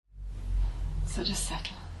So just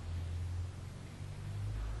settle.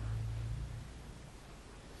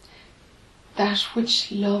 That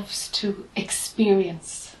which loves to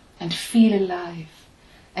experience and feel alive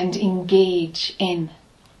and engage in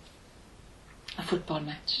a football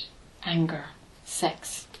match, anger,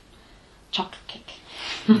 sex, chocolate cake,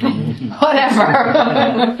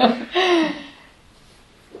 whatever.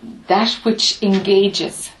 That which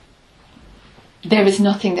engages. There is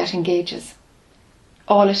nothing that engages.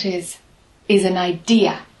 All it is an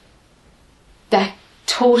idea that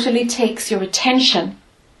totally takes your attention,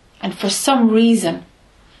 and for some reason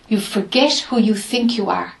you forget who you think you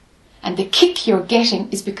are, and the kick you're getting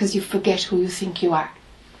is because you forget who you think you are.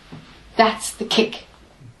 That's the kick.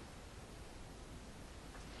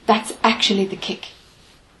 That's actually the kick.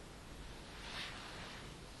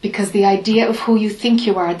 Because the idea of who you think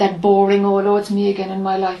you are, that boring, oh, it's me again in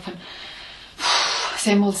my life, and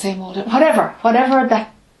same old, whatever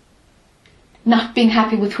that not being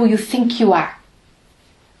happy with who you think you are.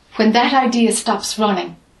 When that idea stops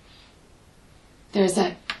running, there's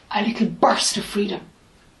a little burst of freedom.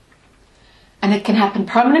 And it can happen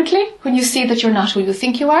permanently when you see that you're not who you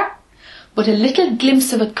think you are, but a little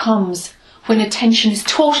glimpse of it comes when attention is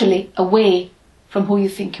totally away from who you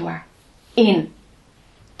think you are, in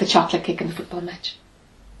the chocolate cake and the football match.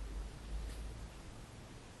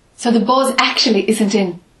 So the buzz actually isn't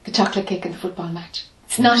in the chocolate cake and the football match.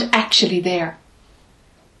 It's not actually there.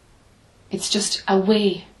 It's just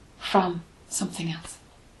away from something else.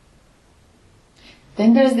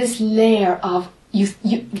 Then there's this layer of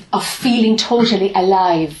feeling totally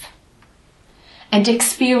alive. And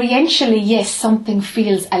experientially, yes, something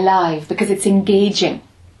feels alive because it's engaging.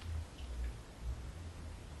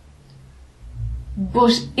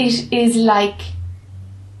 But it is like,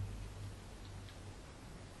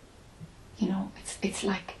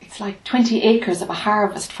 it's like 20 acres of a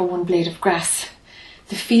harvest for one blade of grass.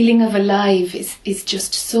 The feeling of alive is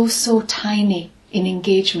just so tiny in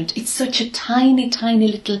engagement. It's such a tiny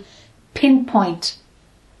little pinpoint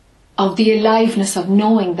of the aliveness of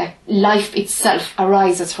knowing that life itself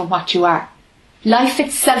arises from what you are. Life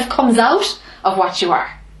itself comes out of what you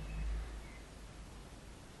are.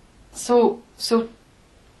 So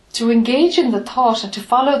to engage in the thought and to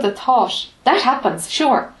follow the thought, that happens,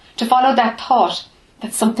 sure. To follow that thought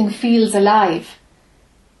that something feels alive,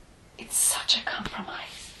 it's such a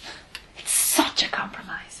compromise. It's such a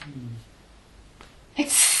compromise.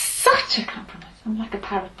 It's such a compromise. I'm like a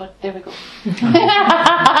parrot, but there we go.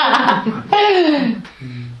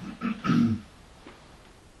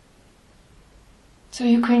 So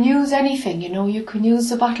you can use anything, you can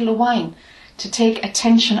use a bottle of wine to take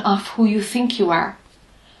attention off who you think you are.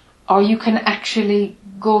 Or you can actually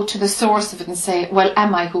go to the source of it and say, well,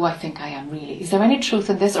 am I who I think I am really? Is there any truth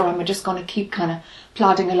in this, or am I just going to keep kind of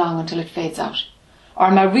plodding along until it fades out? Or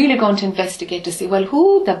am I really going to investigate to see, well,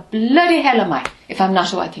 who the bloody hell am I if I'm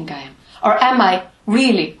not who I think I am? Or am I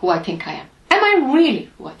really who I think I am? Am I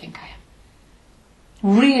really who I think I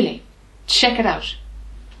am? Really? Check it out.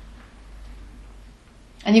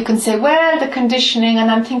 And you can say, well, the conditioning, and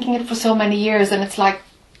I'm thinking it for so many years, and it's like,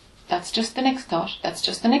 that's just the next thought. That's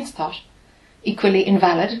just the next thought. Equally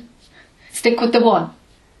invalid. Stick with the one.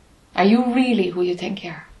 Are you really who you think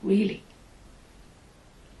you are? Really?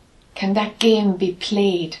 Can that game be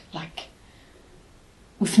played like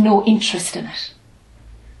with no interest in it?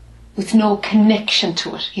 With no connection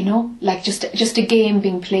to it, Like just a game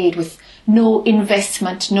being played with no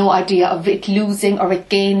investment, no idea of it losing or it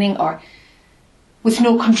gaining, or with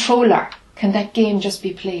no controller. Can that game just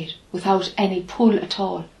be played without any pull at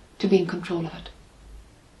all to be in control of it?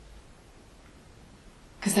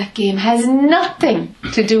 Because that game has nothing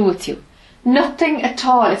to do with you. Nothing at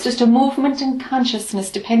all. It's just a movement in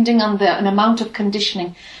consciousness depending on an amount of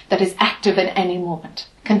conditioning that is active in any moment.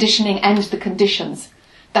 Conditioning and the conditions.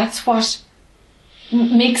 That's what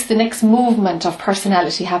makes the next movement of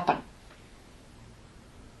personality happen.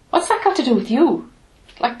 What's that got to do with you?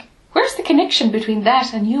 Like, where's the connection between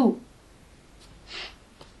that and you?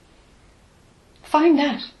 Find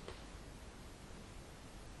that.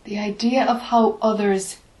 The idea of how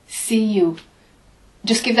others see you,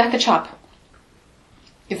 just give that the chop.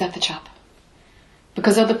 Give that the chop.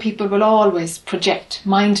 Because other people will always project.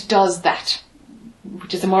 Mind does that,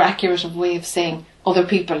 which is a more accurate way of saying other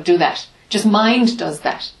people do that. Just mind does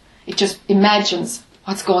that. It just imagines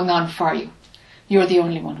what's going on for you. You're the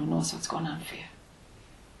only one who knows what's going on for you.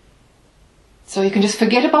 So you can just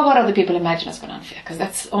forget about what other people imagine is going on for you, because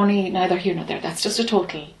that's only neither here nor there. That's just a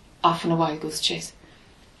total, often a wild goose chase.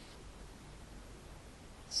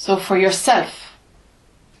 So for yourself,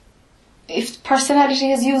 if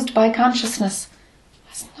personality is used by consciousness,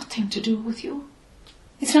 it has nothing to do with you.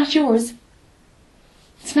 It's not yours.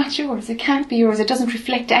 It's not yours. It can't be yours. It doesn't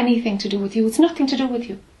reflect anything to do with you. It's nothing to do with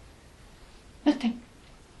you. Nothing.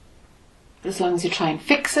 But as long as you try and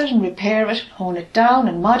fix it and repair it, hone it down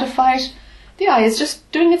and modify it, the I is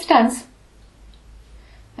just doing its dance.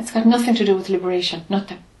 It's got nothing to do with liberation.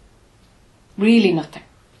 Nothing. Really nothing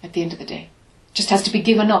at the end of the day. It just has to be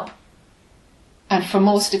given up. And for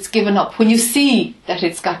most it's given up when you see that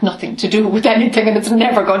it's got nothing to do with anything and it's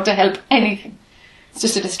never going to help anything. It's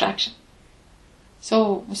just a distraction.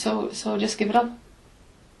 So just give it up.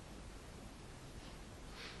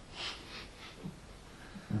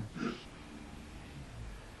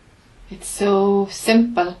 It's so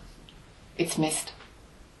simple, it's missed.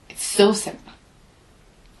 It's so simple.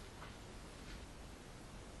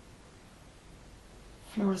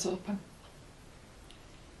 Floor is open.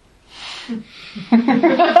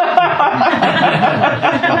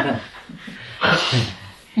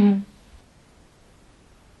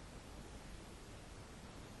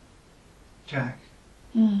 Jack,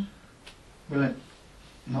 will it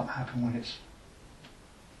not happen when it's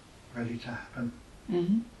ready to happen?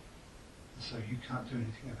 Mm-hmm. So you can't do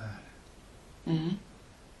anything about it. Mm-hmm.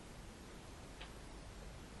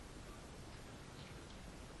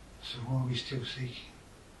 So why are we still seeking?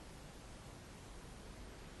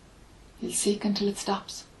 You'll seek until it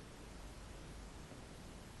stops.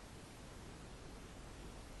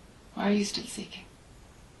 Why are you still seeking?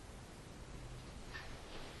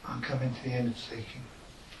 I'm coming to the end of seeking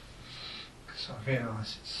because I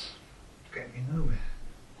realise it's getting me nowhere.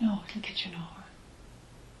 No, it'll get you nowhere.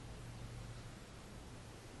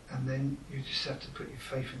 And then you just have to put your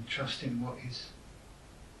faith and trust in what is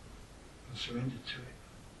and surrender to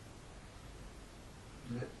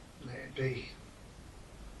it. Let it be.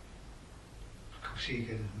 Of course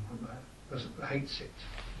ego hates it.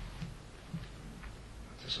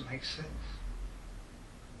 It doesn't make sense.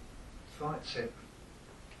 Fights it.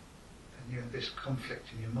 And you have this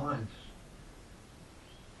conflict in your mind.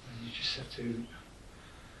 And you just have to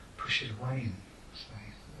push it away and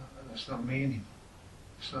say, no, that's not me anymore.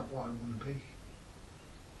 It's not what I want to be.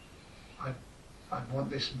 I want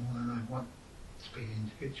this more than I want to be an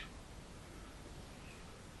individual.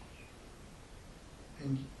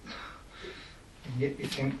 And yet you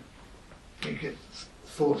think, you get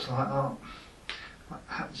thoughts like, oh, what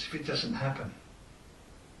happens if it doesn't happen?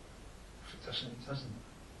 If it doesn't, it doesn't.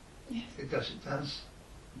 Yes. If it does, it does.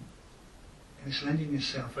 And it's lending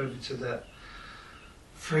yourself over to that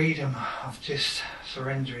freedom of just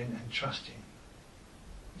surrendering and trusting,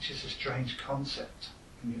 which is a strange concept,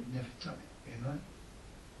 and you've never done it, you know?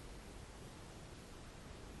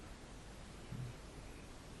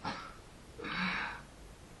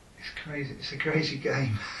 It's crazy. It's a crazy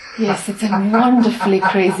game. Yes, it's a wonderfully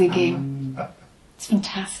crazy game. It's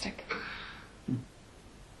fantastic.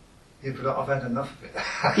 Yeah, but I've had enough of it.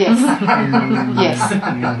 Yes. Yes.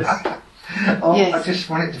 Oh, Yes. I just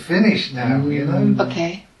want it to finish now, you know?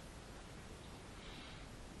 Okay.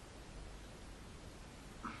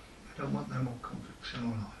 I don't want no more conflicts in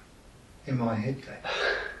my life. In my head, then.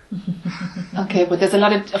 Okay, but there's a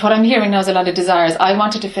lot of, what I'm hearing now is a lot of desires. I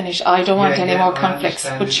want it to finish. I don't want any more conflicts.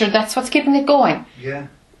 But sure, that's what's keeping it going. Yeah,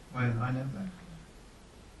 well, I know that.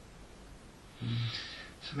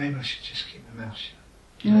 So maybe I should just keep my mouth shut.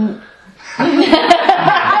 And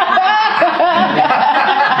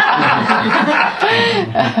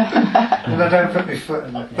I don't put my foot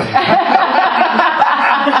in it.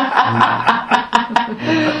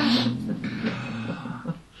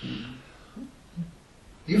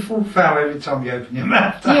 You fall foul every time you open your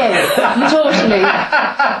mouth. Yes,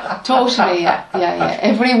 totally, yeah.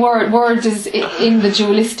 Every word is in the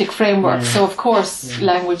dualistic framework, so of course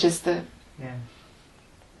language is the,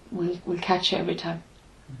 will catch you every time.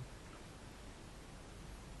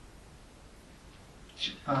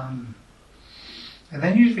 And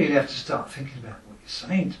then you really have to start thinking about what you're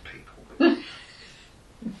saying to people.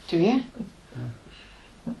 Do you?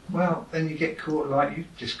 Well, then you get caught like you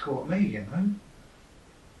just caught me, you know.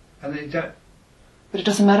 And then you don't. But it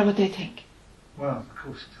doesn't matter what they think. Well, of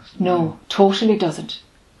course it doesn't. No, totally doesn't.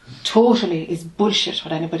 Totally is bullshit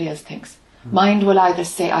what anybody else thinks. Mind will either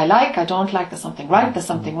say, I like, I don't like, there's something right, there's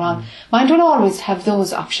something wrong. Mind will always have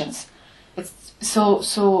those options. So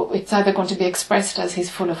it's either going to be expressed as he's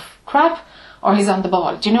full of crap or he's on the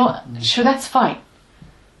ball. Do you know? Sure, that's fine.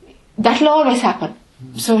 That'll always happen.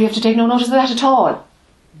 So you have to take no notice of that at all.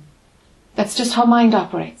 That's just how mind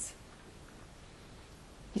operates.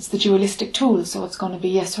 It's the dualistic tool, so it's going to be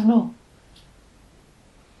yes or no.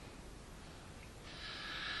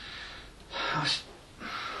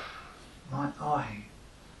 My eye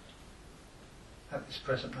at this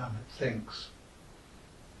present moment thinks,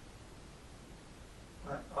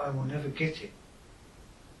 I will never get it.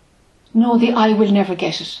 No, the I will never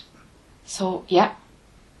get it. So, yeah.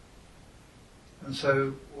 And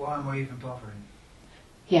so, why am I even bothering?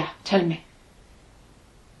 Yeah, tell me.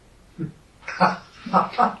 I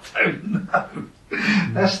don't know.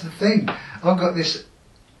 That's the thing. I've got this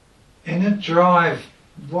inner drive.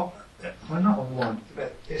 Not a want,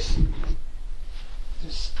 but this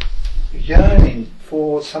yearning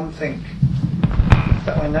for something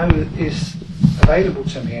that I know is available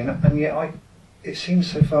to me, and yet it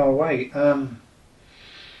seems so far away, and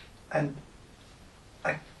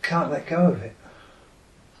I can't let go of it.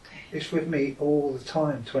 Okay. It's with me all the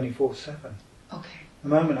time, 24/7. Okay. The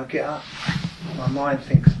moment I get up, my mind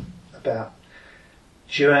thinks about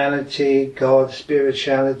duality, God,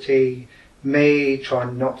 spirituality, me,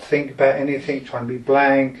 trying not to think about anything, trying to be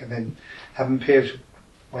blank, and then having periods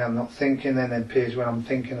where I'm not thinking, and then periods where I'm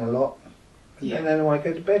thinking a lot. And then when I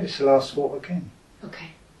go to bed, it's the last thought again.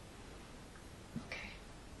 Okay. Okay.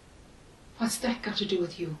 What's that got to do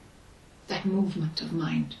with you? That movement of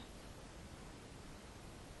mind?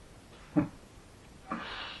 What's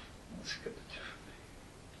it got to do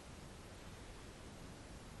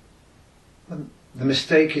with me? The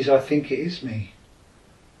mistake is I think it is me.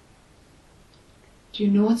 Do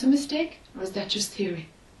you know it's a mistake, or is that just theory?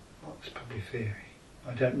 Well, it's probably theory.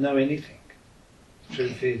 I don't know anything. The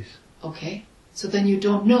truth is. Okay. So then you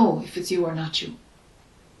don't know if it's you or not you.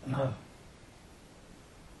 No.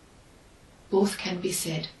 Both can be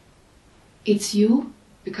said. It's you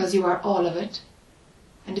because you are all of it,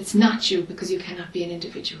 and it's not you because you cannot be an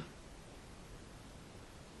individual.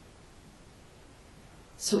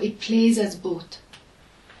 So it plays as both.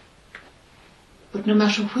 But no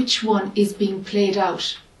matter which one is being played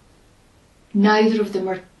out, neither of them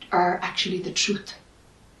are actually the truth.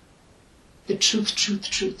 The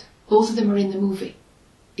truth. Both of them are in the movie.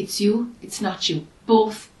 It's you, it's not you.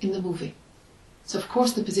 Both in the movie. So of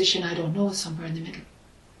course the position I don't know is somewhere in the middle.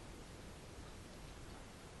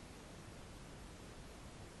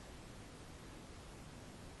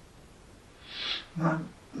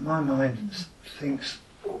 My mind thinks,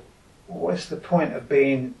 what's the point of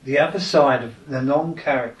being the other side of the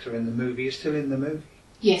non-character in the movie? You're still in the movie.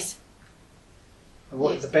 Yes. And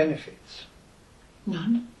what are the benefits?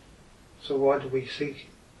 None. So why do we seek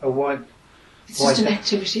it? Or why? It's just an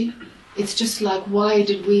activity. It's just like, why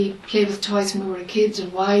did we play with toys when we were kids,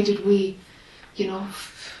 and why did we,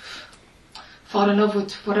 fall in love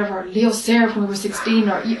with whatever, Leo Sayer when we were 16,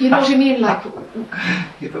 or you know what I mean? Like.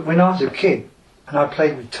 Yeah, but when I was a kid and I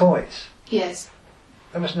played with toys, Yes.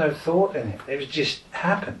 there was no thought in it. It was just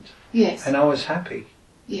happened. Yes. And I was happy.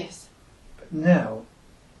 Yes. But now,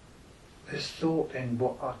 there's thought in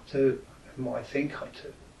what I do and what I think I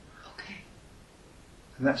do. Okay.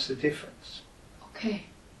 And that's the difference. Okay.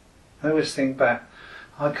 I always think back,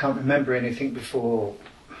 I can't remember anything before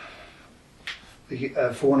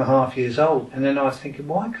 4.5 years old. And then I was thinking,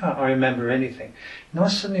 why can't I remember anything? And I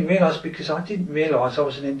suddenly realised because I didn't realise I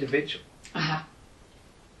was an individual. Uh-huh.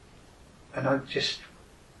 And I just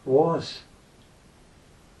was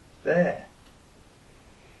there.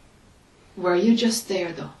 Were you just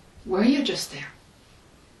there, though? Were you just there?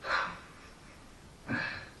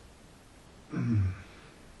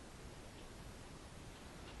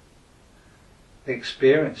 The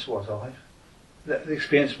experience was the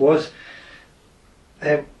experience was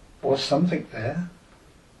there was something there.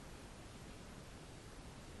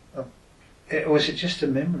 Or was it just a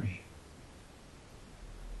memory?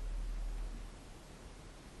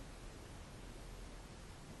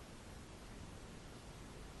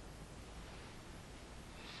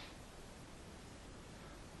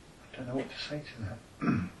 I don't know what to say to that.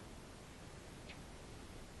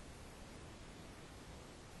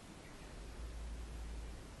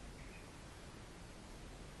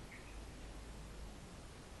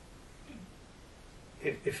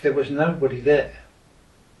 If there was nobody there,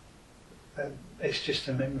 then it's just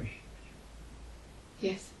a memory.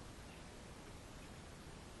 Yes.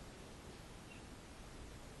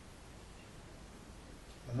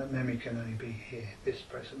 And that memory can only be here, this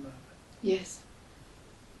present moment. Yes.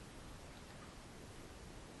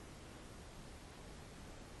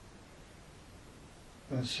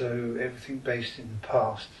 And so everything based in the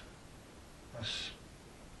past must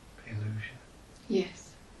be illusion. Yes.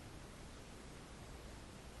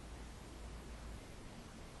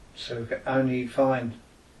 So we can only find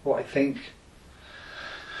what I think,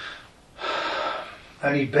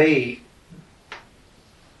 only be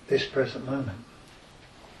this present moment.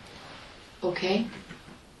 Okay.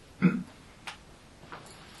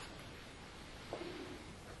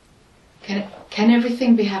 Can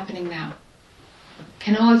everything be happening now?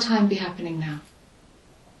 Can all time be happening now?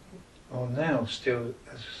 Or now still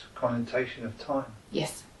as a connotation of time.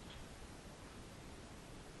 Yes.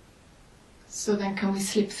 So then can we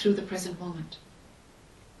slip through the present moment?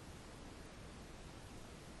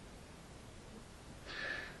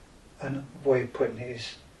 Another way of putting it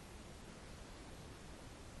is,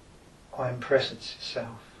 I am presence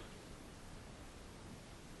itself.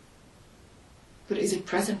 But is it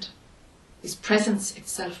present? Is presence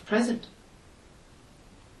itself present?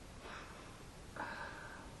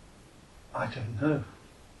 I don't know.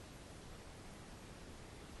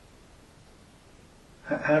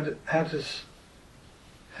 How do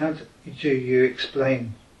you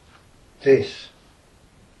explain this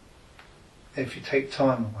if you take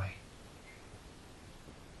time away?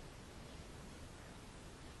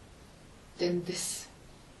 Then this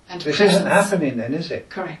and This presence. isn't happening then, is it?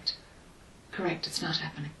 Correct. Correct, it's not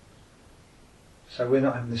happening. So we're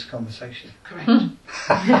not having this conversation. Correct.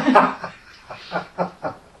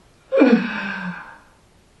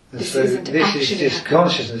 This So isn't this is actually just happening.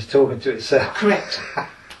 consciousness talking to itself. Correct.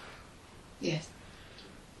 Yes.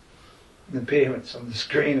 An appearance on the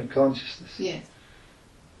screen of consciousness. Yes.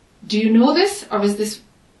 Do you know this, or is this?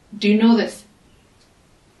 Do you know this?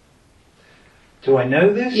 Do I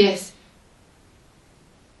know this? Yes.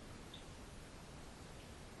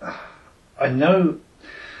 I know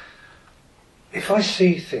if I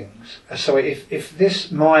see things, if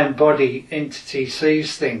this mind body entity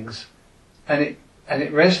sees things and it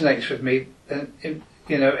resonates with me, and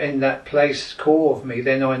in that place core of me,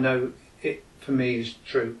 then I know it for me is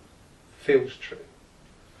true, feels true.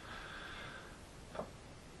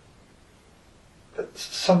 But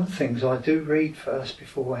some things I do read first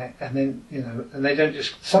before, and then and they don't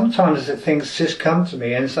just. Sometimes the things just come to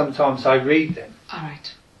me, and sometimes I read them. All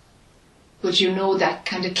right. But you know that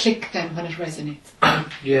kind of click then when it resonates.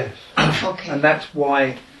 Yes. Okay. And that's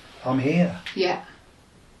why I'm here. Yeah.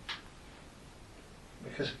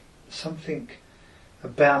 Because something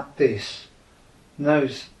about this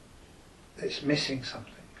knows it's missing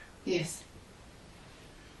something. Yes.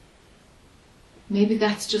 Maybe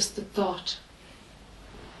that's just the thought.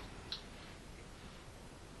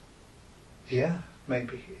 Yeah,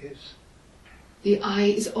 maybe it is. The eye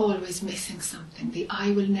is always missing something. The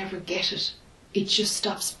eye will never get it. It just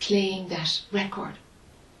stops playing that record.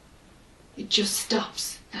 It just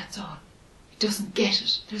stops, that's all. It doesn't get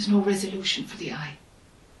it. There's no resolution for the eye.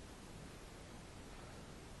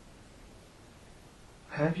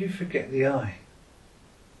 How do you forget the eye?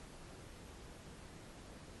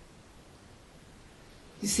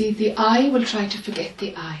 You see, the eye will try to forget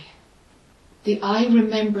the eye. The eye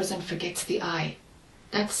remembers and forgets the eye.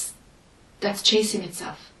 That's chasing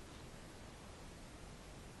itself.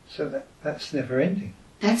 So that's never ending.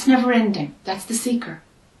 That's never ending. That's the seeker.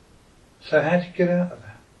 So how do you get out of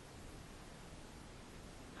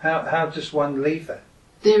that? How does one leave that?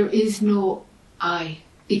 There is no I.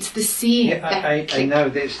 It's the seeing that I click. know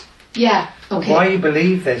this. Yeah, okay. Why you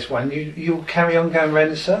believe there's one, you'll carry on going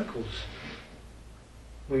round in circles.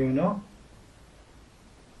 Will you not?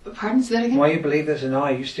 Pardon, say that again? Why you believe there's an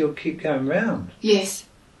eye, you still keep going round. Yes.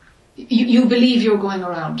 You believe you're going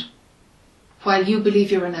around, while you believe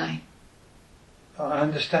you're an I. I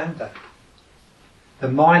understand that. The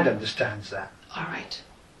mind understands that. All right.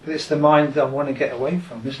 But it's the mind that I want to get away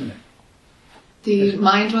from, isn't it? The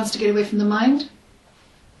mind wants to get away from the mind?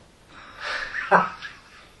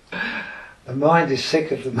 The mind is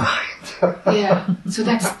sick of the mind. Yeah. So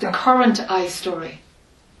that's the current I story.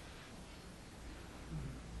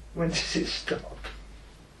 When does it stop?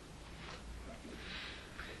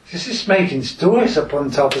 This is making stories up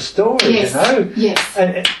on top of stories, Yes. you know? Yes.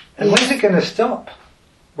 And Yes. when's it going to stop?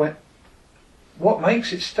 What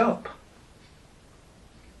makes it stop?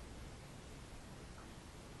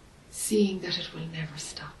 Seeing that it will never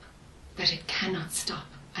stop. That it cannot stop.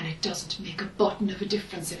 And it doesn't make a button of a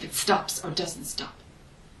difference if it stops or doesn't stop.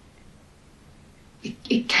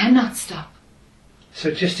 It cannot stop.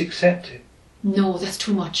 So just accept it. No, that's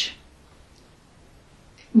too much.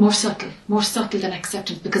 More subtle than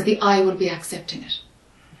acceptance, because the I will be accepting it.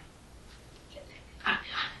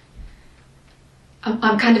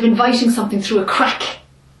 I'm kind of inviting something through a crack.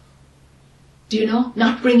 Do you know?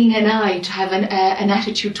 Not bringing an I to have an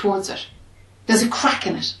attitude towards it. There's a crack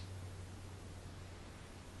in it.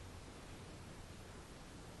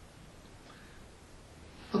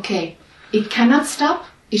 Okay, it cannot stop,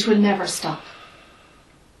 it will never stop.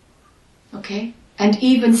 Okay? And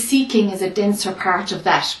even seeking is a denser part of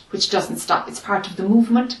that, which doesn't stop. It's part of the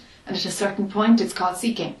movement, and at a certain point it's called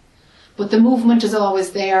seeking. But the movement is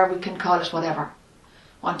always there, we can call it whatever.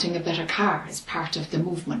 wanting a better car is part of the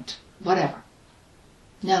movement, whatever.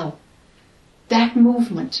 Now, that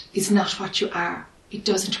movement is not what you are. It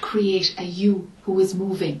doesn't create a you who is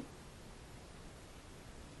moving.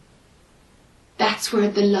 That's where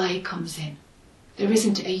the lie comes in. There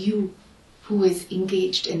isn't a you who is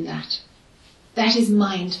engaged in that. That is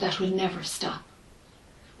mind that will never stop.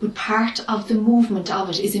 But part of the movement of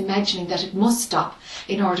it is imagining that it must stop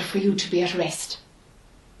in order for you to be at rest.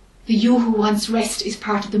 The you who wants rest is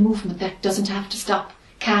part of the movement that doesn't have to stop,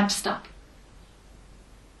 can't stop.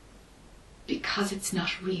 Because it's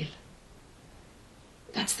not real.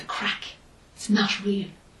 That's the crack. It's not real.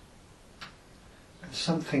 And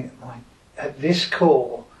something like at this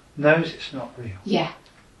core knows it's not real. Yeah.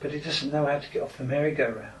 But it doesn't know how to get off the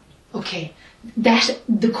merry-go-round. Okay.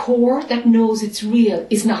 The core that knows it's real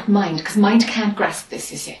is not mind, because mind can't grasp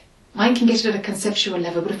this, you see. Mind can get it at a conceptual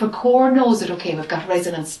level, but if a core knows it, okay, we've got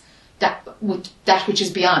resonance, that which is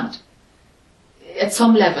beyond. At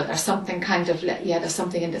some level, there's something kind of, yeah, there's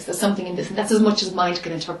something in this, and that's as much as mind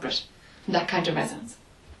can interpret from that kind of resonance.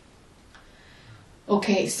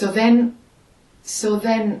 Okay, so then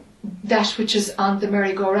that which is on the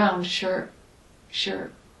merry-go-round, sure,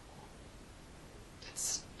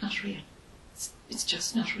 that's not real. It's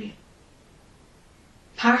just not real.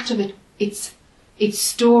 Part of it, its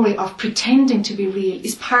story of pretending to be real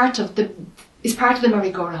is part of the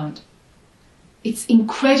merry-go-round. Its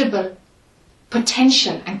incredible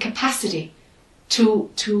potential and capacity to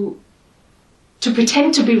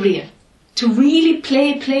pretend to be real, to really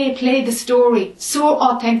play the story so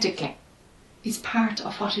authentically, is part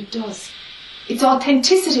of what it does. Its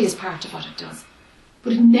authenticity is part of what it does,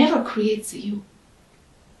 but it never creates a you.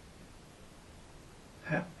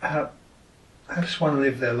 How does one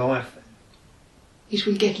live their life then? It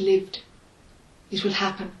will get lived. It will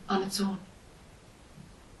happen on its own.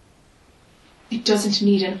 It doesn't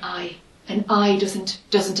need an I. An I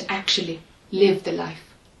doesn't actually live the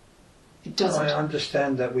life. It doesn't. I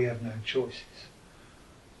understand that we have no choices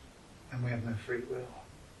and we have no free will.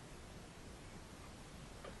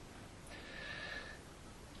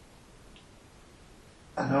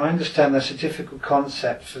 And I understand that's a difficult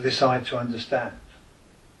concept for this I to understand.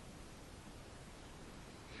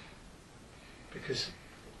 Because,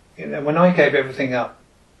 when I gave everything up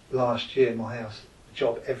last year, my house, the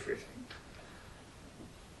job, everything,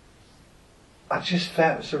 I just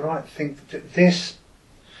felt it was the right thing to do. This,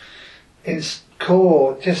 in its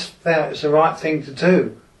core, just felt it was the right thing to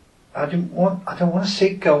do. I don't want to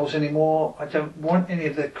seek goals anymore. I don't want any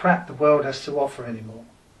of the crap the world has to offer anymore.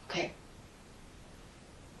 Okay.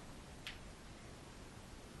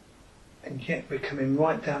 And yet we're coming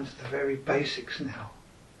right down to the very basics now.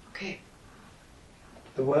 Okay.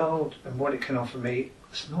 The world and what it can offer me,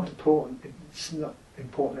 it's not important. It's not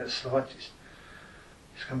important at the slightest.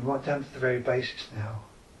 It's coming right down to the very basics now.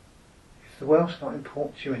 If the world's not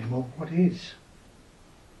important to you anymore, what is?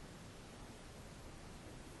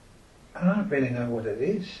 And I don't really know what it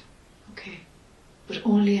is. Okay. But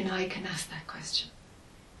only an I can ask that question.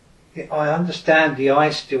 Yeah, I understand the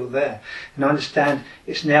I's still there. And I understand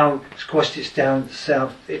it's now squashed it down to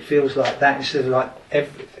self. It feels like that instead of like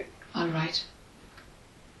everything. All right.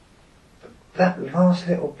 But that last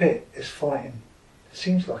little bit is fighting. It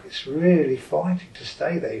seems like it's really fighting to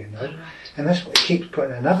stay there, you know. All right. And that's what it keeps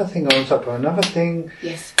putting another thing on top of another thing.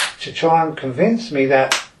 Yes. To try and convince me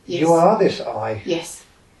that Yes. you are this I. Yes.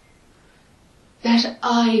 That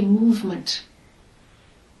I movement,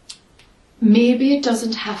 maybe it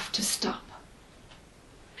doesn't have to stop.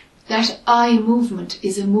 That I movement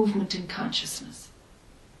is a movement in consciousness.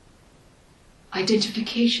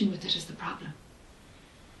 Identification with it is the problem.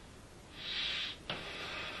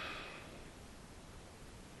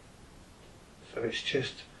 So it's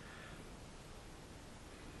just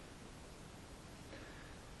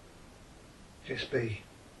be.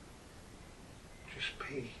 Just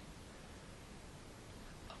be.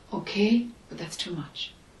 Okay, but that's too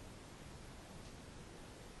much.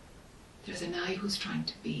 There's an I who's trying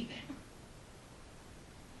to be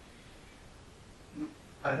then.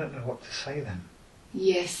 I don't know what to say then.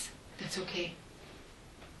 Yes, that's okay.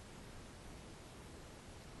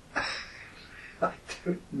 I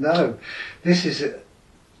don't know. This is,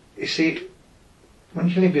 you see, when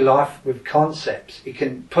you live your life with concepts, you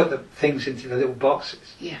can put the things into the little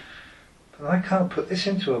boxes. Yeah. But I can't put this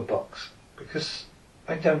into a box because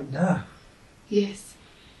I don't know. Yes.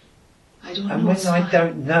 I don't know. And when I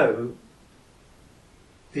don't know,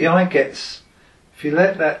 the I gets, if you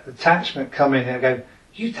let that attachment come in and go,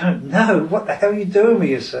 you don't know, what the hell are you doing with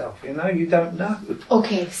yourself? You know, you don't know.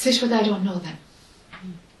 Okay, sit with I don't know then.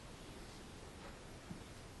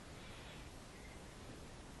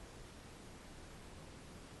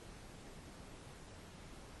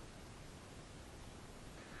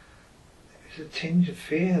 there's a tinge of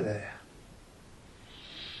fear there.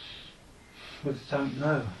 But I don't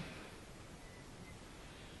know.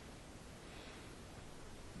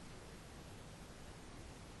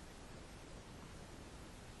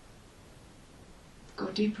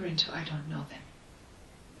 Go deeper into I don't know then.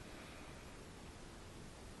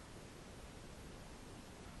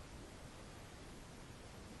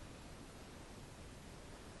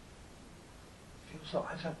 Feels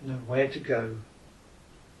like I don't know where to go.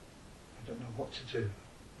 I don't know what to do.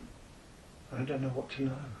 I don't know what to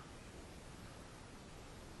know.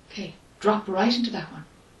 Okay, drop right into that one.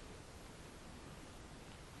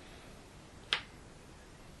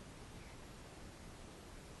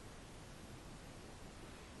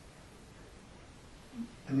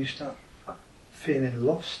 And you start feeling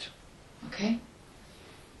lost. Okay.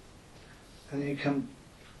 And you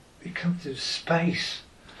come to space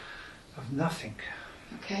of nothing.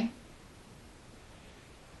 Okay.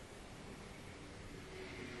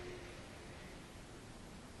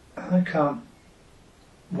 And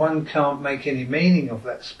one can't make any meaning of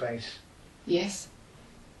that space. Yes.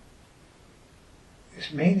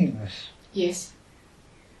 It's meaningless. Yes.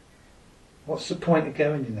 What's the point of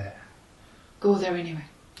going in there? Go there anyway.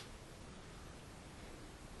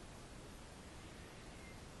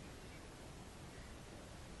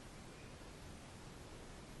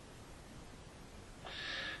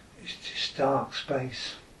 It's just dark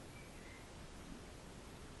space.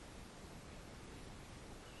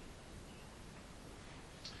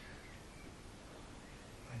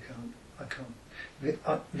 I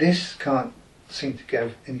can't. This can't seem to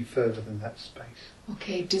go any further than that space.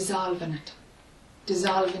 Okay, dissolve in it.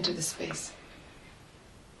 Dissolve into the space.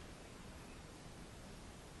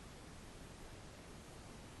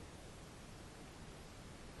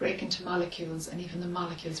 Break into molecules, and even the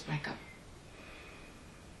molecules break up.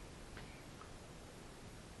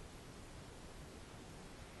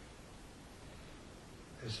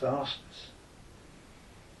 There's vastness.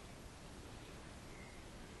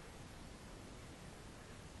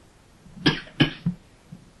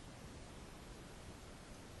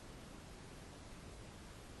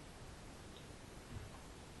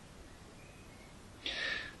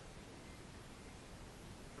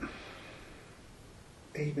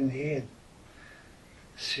 Even here,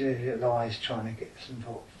 serial eyes trying to get us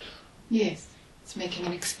involved. Yes, it's making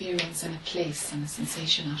an experience and a place and a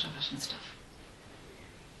sensation out of it and stuff.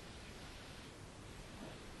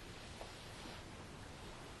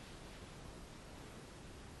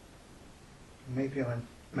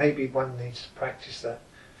 Maybe one needs to practice that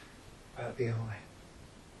about the eye.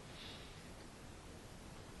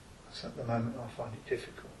 Because at the moment I find it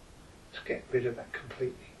difficult to get rid of that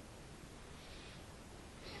completely.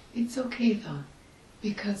 It's okay though,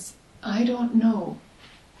 because I don't know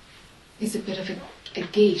is a bit of a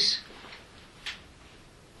gate,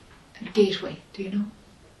 a gateway, do you know?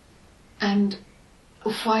 And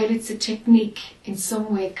while it's a technique, in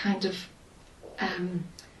some way kind of,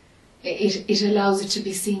 it allows it to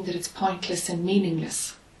be seen that it's pointless and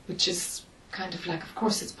meaningless, which is kind of like, of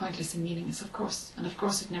course it's pointless and meaningless, of course, and of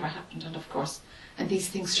course it never happened, and of course, and these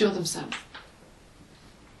things show themselves.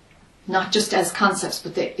 Not just as concepts,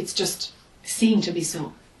 but it's just seen to be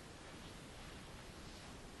so.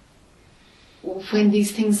 When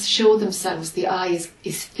these things show themselves, the eye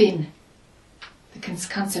is thin. The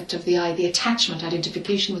concept of the eye, the attachment,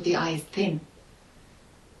 identification with the eye is thin.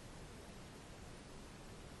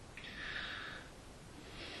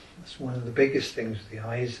 That's one of the biggest things with the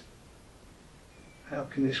eye is, how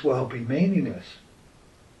can this world be meaningless?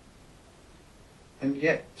 And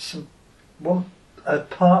yet a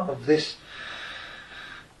part of this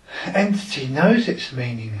entity knows it's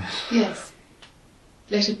meaningless. Yes.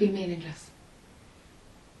 Let it be meaningless.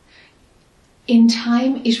 In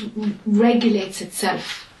time it regulates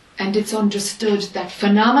itself, and it's understood that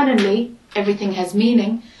phenomenally everything has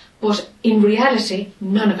meaning, but in reality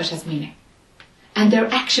none of it has meaning. And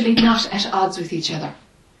they're actually not at odds with each other.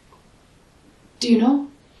 Do you know?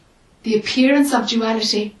 The appearance of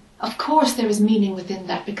duality, of course there is meaning within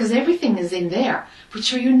that, because everything is in there, but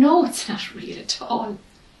sure you know it's not real at all.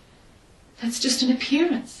 That's just an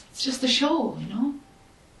appearance. It's just a show, you know.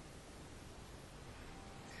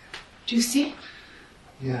 Do you see?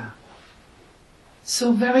 Yeah.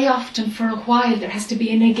 So very often for a while there has to be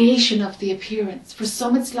a negation of the appearance. For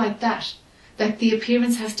some it's like that the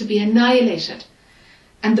appearance has to be annihilated,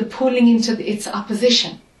 and the pulling into its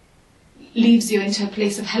opposition leaves you into a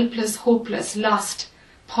place of helpless, hopeless, lost,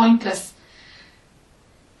 pointless,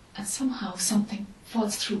 and somehow something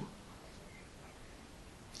falls through.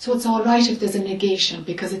 So it's all right if there's a negation,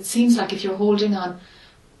 because it seems like if you're holding on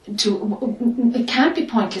it can't be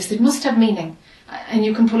pointless. It must have meaning, and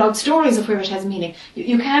you can pull out stories of where it has meaning.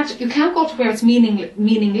 You can't go to where it's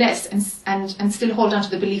meaningless and still hold on to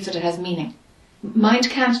the belief that it has meaning. Mind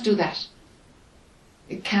can't do that.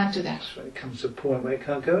 It can't do that. So it comes to a point where it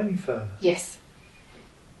can't go any further. Yes.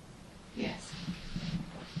 Yes.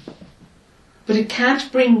 But it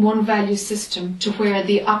can't bring one value system to where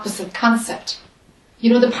the opposite concept.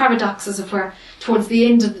 You know the paradoxes of where towards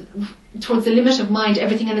the limit of mind,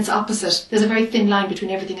 everything and its opposite. There's a very thin line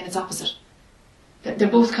between everything and its opposite. They're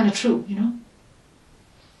both kind of true, you know.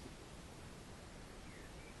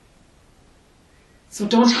 So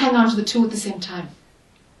don't hang on to the two at the same time.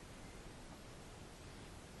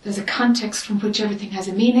 There's a context from which everything has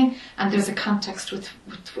a meaning, and there's a context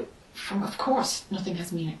from, of course, nothing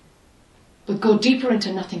has meaning. But go deeper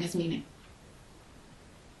into nothing has meaning,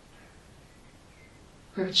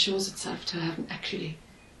 where it shows itself to have actually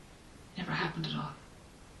never happened at all.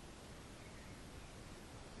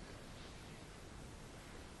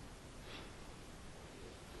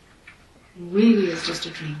 Really is just a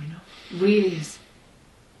dream, you know. Really is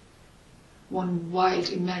one wild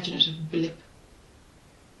imaginative blip.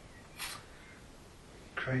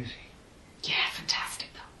 Crazy. Yeah, fantastic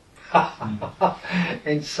though.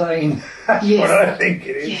 Insane. That's Yes. what I think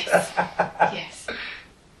it is. Yes. Yes.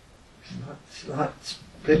 It's like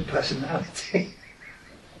split personality.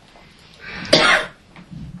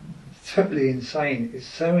 It's totally insane. It's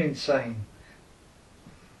so insane.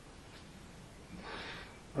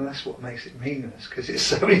 Well, that's what makes it meaningless, because it's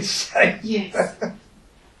so insane. Yes.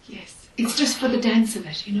 Yes. It's just for the dance of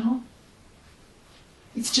it, you know.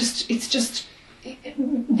 It's just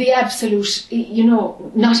the absolute, you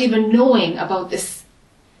know, not even knowing about this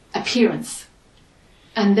appearance.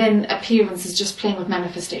 And then appearance is just playing with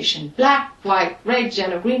manifestation. Black, white, red,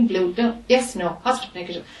 yellow, green, blue, no, yes, no, positive,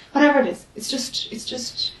 negative, whatever it is. It's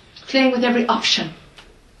just playing with every option.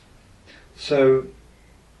 So,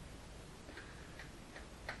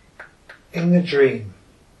 in the dream,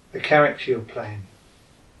 the character you're playing,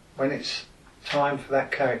 when it's time for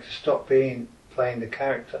that character to stop playing the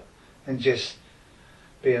character and just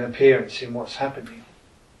be an appearance in what's happening,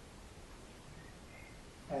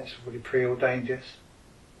 that's already preordained, yes?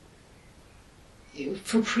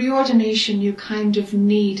 For preordination, you kind of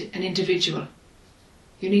need an individual.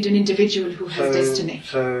 You need an individual who has destiny.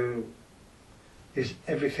 So, is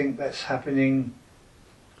everything that's happening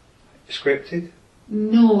scripted?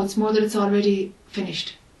 No, it's more that it's already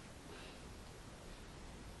finished.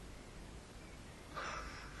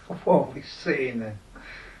 What are we seeing then?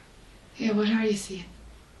 Yeah, what are you seeing?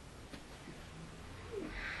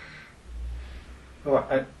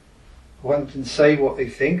 Right, one can say what they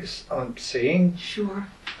think I'm seeing. Sure.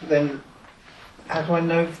 Then, how do I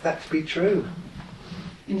know that to be true?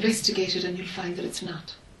 Investigate it and you'll find that it's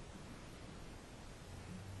not.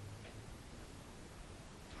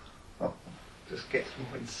 Just gets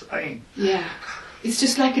more insane. Yeah. It's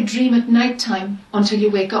just like a dream at night time until you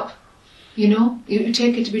wake up. You know? You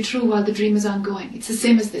take it to be true while the dream is ongoing. It's the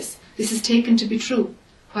same as this. This is taken to be true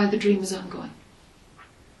while the dream is ongoing.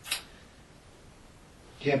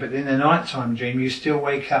 Yeah, but in a nighttime dream you still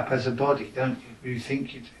wake up as a body, don't you? You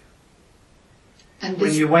think you do. And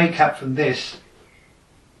When you wake up from this,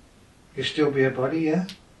 you'll still be a body, yeah?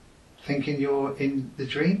 Thinking you're in the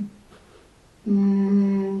dream?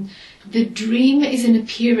 The dream is an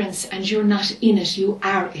appearance and you're not in it, you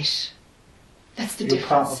are it. That's the You're difference.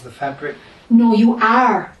 part of the fabric. No, you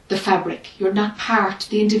are the fabric. You're not part.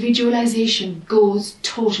 The individualization goes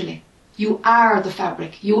totally. You are the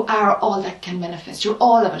fabric. You are all that can manifest. You're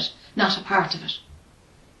all of it, not a part of it.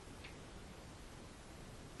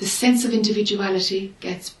 The sense of individuality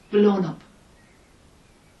gets blown up.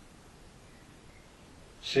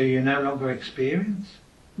 So you no longer experience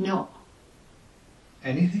No.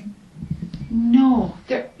 anything? No.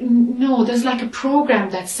 There's like a program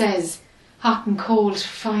that says hot and cold,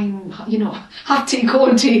 fine, you know, hot tea,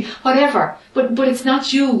 cold tea, whatever. But it's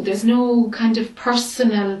not you. There's no kind of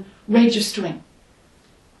personal registering.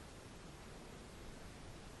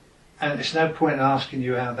 And it's no point in asking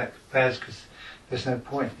you how that compares, because there's no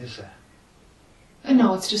point, is there?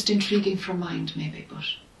 No, it's just intriguing for mind, maybe, but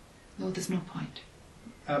no, there's no point.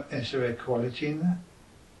 Is there a quality in that?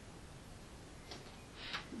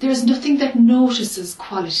 There's nothing that notices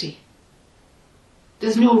quality.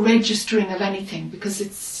 There's no registering of anything because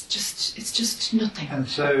it's just nothing. And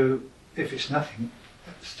so, if it's nothing,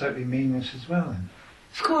 it's totally meaningless as well then.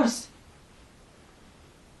 Of course.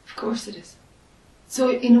 Of course it is. So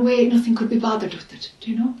in a way, nothing could be bothered with it, do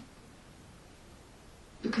you know?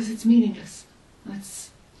 Because it's meaningless. It's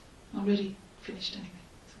already finished anyway.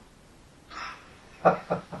 So.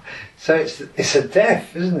 So it's a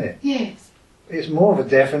death, isn't it? Yes. It's more of a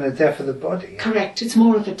death than a death of the body. Correct. It's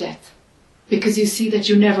more of a death. Because you see that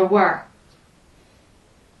you never were.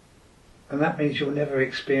 And that means you'll never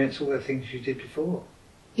experience all the things you did before.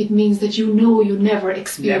 It means that you know you never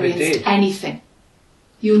experienced anything.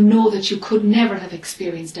 You know that you could never have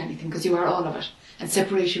experienced anything because you are all of it. And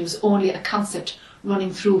separation was only a concept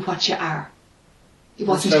running through what you are. It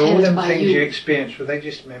wasn't held by you. So all them things you experienced, were they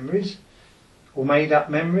just memories? Or made up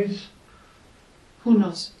memories? Who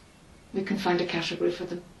knows? We can find a category for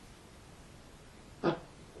them. But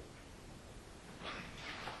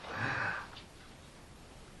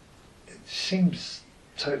it seems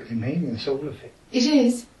totally meaningless, all of it. It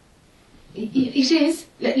is. It is.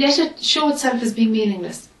 Let it show itself as being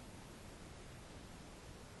meaningless.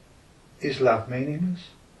 Is love meaningless?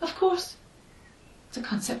 Of course. It's a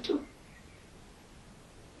concept too.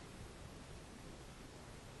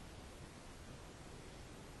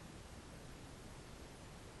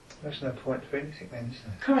 There's no point for anything then, is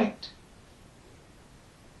there? Correct.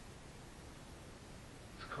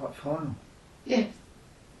 It's quite final. Yes.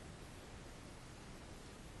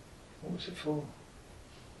 What was it for?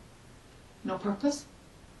 No purpose?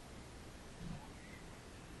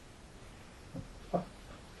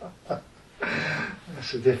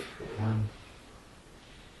 That's a difficult one.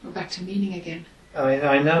 We're back to meaning again.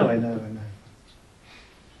 I know.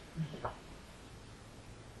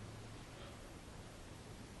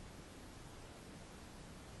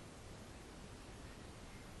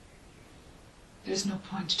 There's no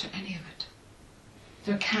point to any of it.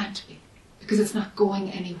 There can't be, because it's not going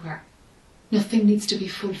anywhere. Nothing needs to be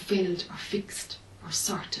fulfilled or fixed or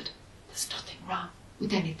sorted. There's nothing wrong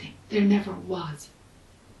with anything. There never was.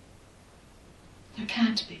 There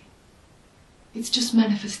can't be. It's just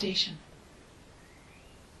manifestation.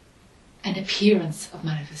 An appearance of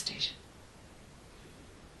manifestation.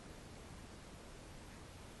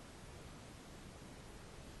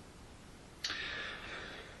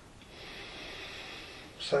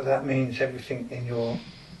 So that means everything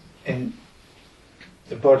in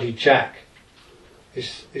the body Jack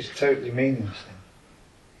is totally meaningless then.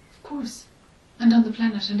 Of course. And on the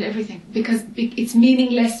planet and everything. Because it's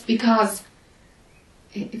meaningless because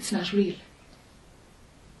it's not real.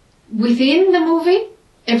 Within the movie,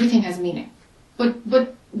 everything has meaning. But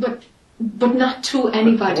not to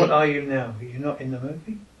anybody. What are you now? Are you not in the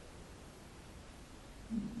movie?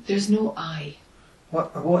 There's no I.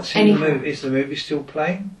 What's in the movie? Is the movie still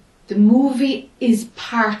playing? The movie is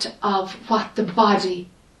part of what the body...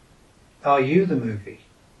 Are you the movie?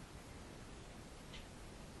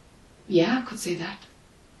 Yeah, I could say that.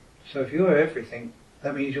 So if you're everything,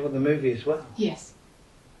 that means you're the movie as well. Yes.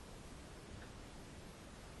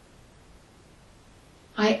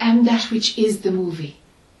 I am that which is the movie.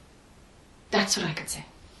 That's what I could say.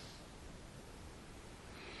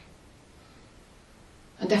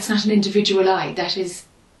 And that's not an individual I, that is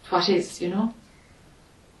what is, you know?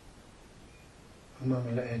 And when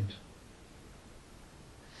will it end?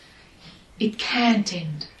 It can't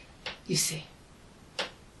end, you see.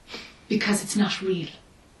 Because it's not real.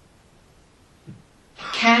 It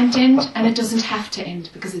can't end and it doesn't have to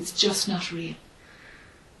end because it's just not real.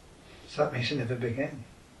 So that means it never began?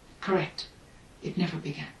 Correct. It never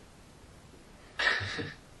began.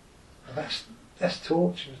 Well, that's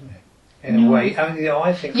torture, isn't it? In a way. Only the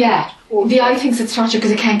I think. Yeah, the I thinks it's torture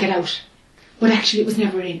because it can't get out. But actually it was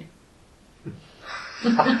never in. Do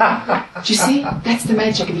you see? That's the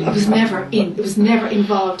magic of it. It was never in. It was never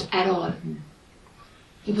involved at all.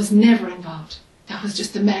 It was never involved. That was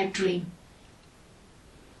just the mad dream.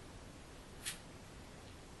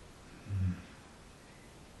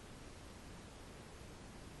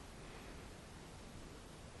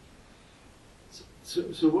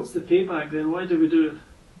 So what's the payback then? Why do we do it?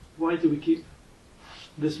 Why do we keep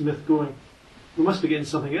this myth going? We must be getting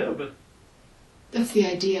something out of it. That's the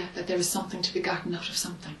idea, that there is something to be gotten out of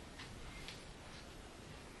something.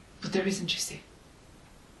 But there isn't, you see.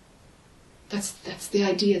 That's the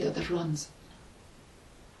idea that runs.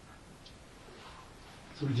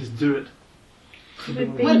 So we just do it.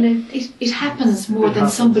 Well, it happens more than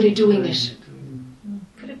somebody doing it.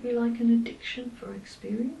 Could it be like an addiction for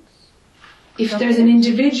experience? If there's an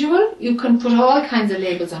individual, you can put all kinds of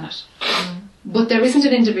labels on it. But there isn't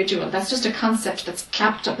an individual. That's just a concept that's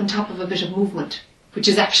clapped up on top of a bit of movement, which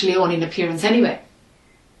is actually only an appearance anyway.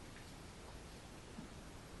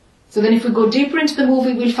 So then if we go deeper into the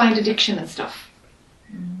movie, we'll find addiction and stuff.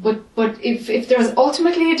 But if there's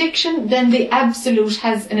ultimately addiction, then the absolute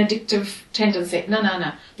has an addictive tendency. No.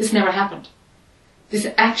 This never happened. This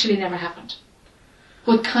actually never happened.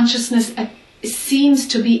 But consciousness seems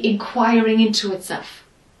to be inquiring into itself,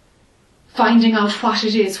 finding out what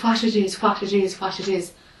it is, what it is, what it is, what it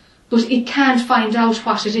is. But it can't find out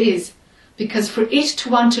what it is, because for it to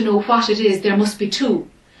want to know what it is, there must be two.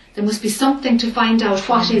 There must be something to find out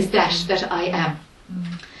what is that I am.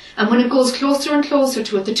 And when it goes closer and closer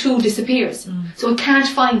to it, the two disappears. So it can't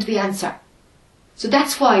find the answer. So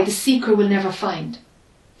that's why the seeker will never find.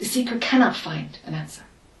 The seeker cannot find an answer.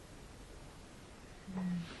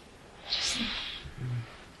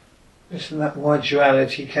 Isn't that why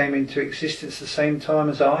duality came into existence at the same time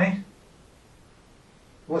as I?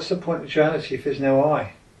 What's the point of duality if there's no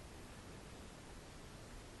I?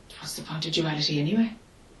 What's the point of duality anyway?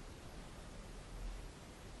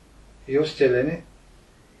 You're still in it.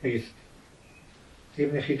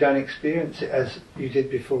 Even if you don't experience it as you did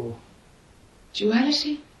before.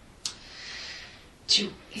 Duality?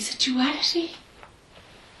 Is it duality?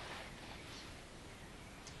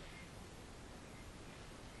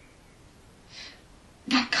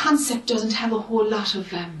 That concept doesn't have a whole lot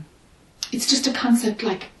of... it's just a concept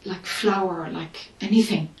like flower, like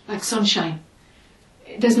anything, like sunshine.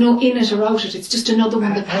 There's no in it or out it, it's just another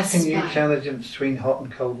one that passes by. How can you tell the difference between hot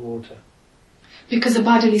and cold water? Because a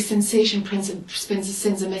bodily sensation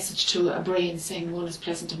sends a message to a brain saying one is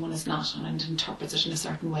pleasant and one is not, and it interprets it in a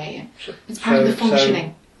certain way. And it's part of the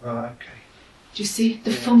functioning. Right, okay. Do you see?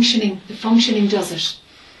 The functioning does it.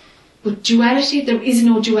 But duality, there is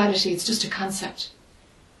no duality, it's just a concept.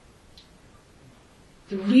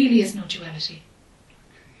 There really is no duality.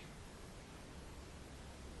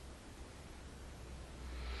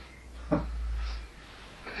 I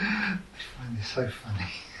find this so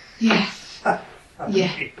funny. Yeah.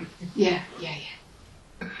 Yeah.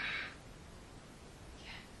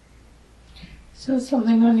 Saw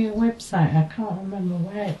something on your website, I can't remember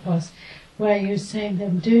where it was, where you were saying they're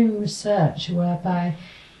doing research whereby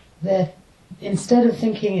they're, instead of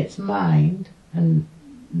thinking it's mind and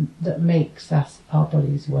that makes our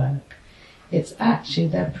bodies work, it's actually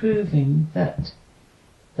they're proving that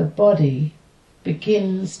the body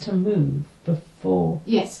begins to move before.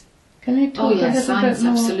 Yes. Can you talk a little bit science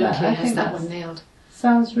more absolutely about that? has that one nailed.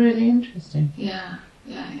 Sounds really interesting. Yeah.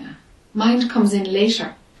 Mind comes in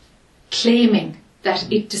later, claiming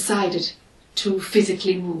that it decided to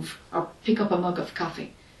physically move or pick up a mug of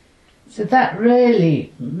coffee. So that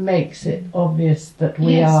really makes it obvious that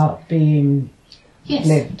we are being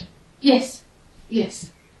lived. Yes.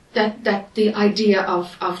 That the idea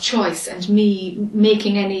of choice and me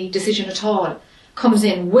making any decision at all comes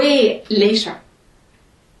in way later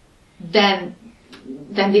than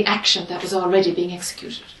the action that was already being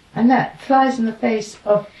executed. And that flies in the face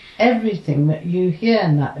of everything that you hear,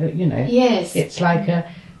 and that, you know. Yes. It's like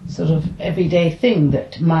a sort of everyday thing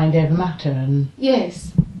that mind over matter, and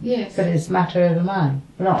yes. But it's matter over mind.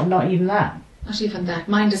 Not even that. Not even that.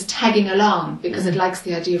 Mind is tagging along because it likes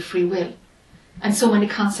the idea of free will. And so many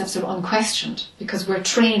concepts are unquestioned because we're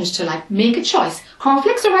trained to make a choice.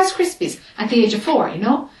 Cornflakes or Rice Krispies at the age of 4, you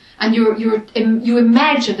know? And you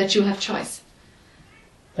imagine that you have choice.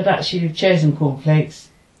 But actually you've chosen cornflakes.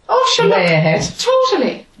 Oh, sure. Way ahead.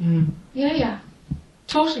 Totally. Mm. Yeah.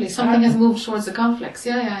 Totally. Something has moved towards the cornflakes.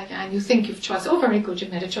 Yeah. And you think you've choice. Oh, very good,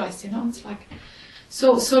 you've made a choice, you know? It's like...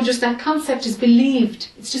 So just that concept is believed.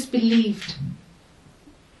 It's just believed.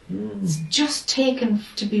 It's just taken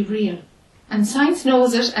to be real. And science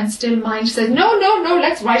knows it, and still mind says, no,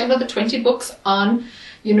 let's write another 20 books on,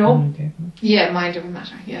 you know, mind over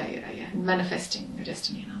matter. Yeah. Manifesting your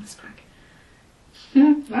destiny and all this crack.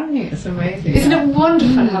 I think it's amazing. Isn't it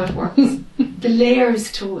wonderful how it works? The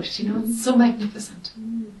layers to it, you know, it's so magnificent.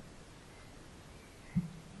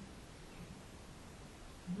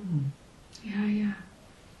 Yeah.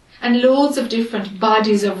 And loads of different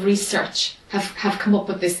bodies of research have come up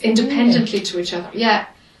with this independently to each other. Yeah.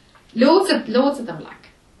 Loads of them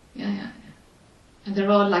Yeah. And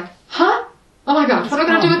they're all like, huh? Oh my God, what are we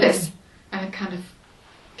going to do with this? And it kind of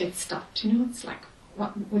gets stopped, you know? It's like,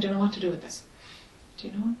 what? We don't know what to do with this. Do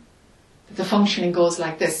you know? That the functioning goes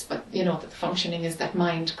like this, but you know that the functioning is that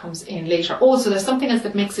mind comes in later. Also, there's something else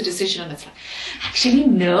that makes a decision, and it's like, actually,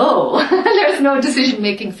 no. There's no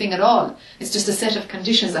decision-making thing at all. It's just a set of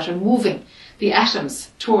conditions that are moving the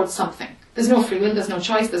atoms towards something. There's no free will, there's no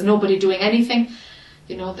choice, there's nobody doing anything.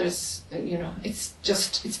 You know, it's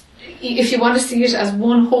if you want to see it as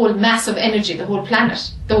one whole mass of energy, the whole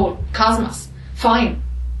planet, the whole cosmos, fine.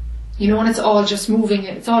 You know, and it's all just moving,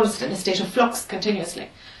 it's all in a state of flux continuously.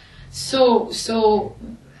 So,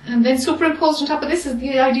 and then superimposed on top of this is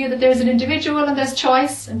the idea that there's an individual and there's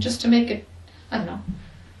choice, and just to make it, I don't know,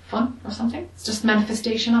 fun or something. It's just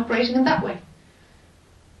manifestation operating in that way.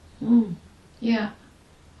 Yeah.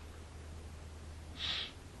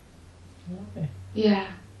 Lovely. Yeah.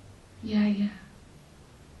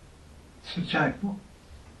 So Jack, what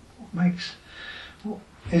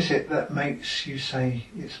is it that makes you say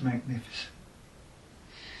it's magnificent?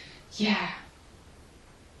 Yeah.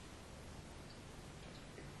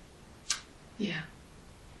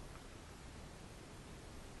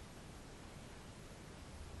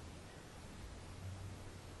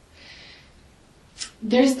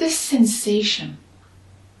 There's this sensation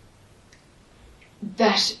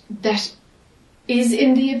that is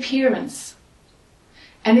in the appearance,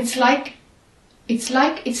 and it's like it's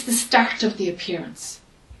the start of the appearance.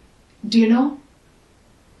 Do you know?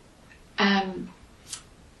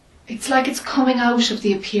 It's like it's coming out of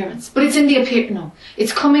the appearance, but it's in the no,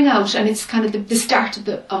 it's coming out, and it's kind of the start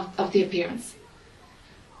of the appearance,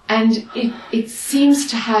 and it seems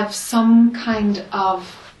to have some kind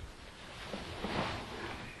of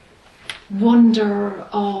wonder,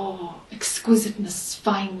 awe, exquisiteness,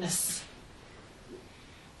 fineness,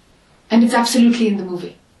 and it's absolutely in the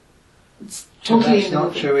movie. It's totally in the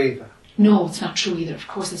movie. That's not true either. No, it's not true either. Of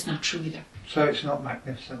course, it's not true either. So it's not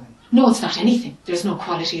magnificent. No, it's not anything. There's no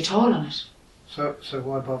quality at all on it. So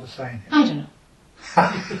why bother saying it? I don't know.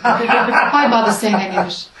 Why bother saying any of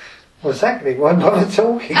it? Well, exactly. Why bother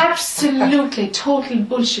talking? Absolutely, total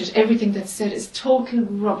bullshit. Everything that's said is total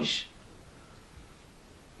rubbish.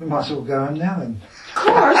 We might as well go home now then. Of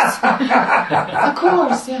course. Of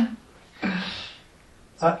course, yeah.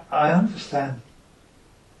 I understand.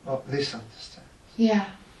 Well, this understands. Yeah.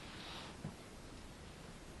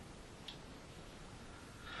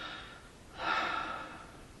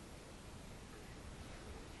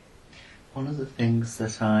 One of the things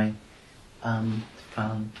that I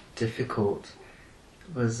found difficult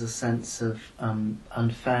was a sense of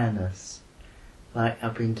unfairness. Like,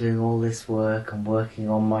 I've been doing all this work and working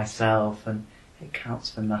on myself, and it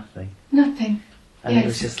counts for nothing. Nothing. And Yes. it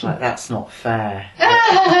was just like, that's not fair.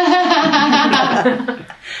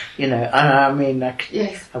 You know, and I mean,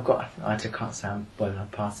 Yes. I can't sound, well, I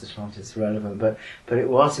passed it on, it's relevant, but it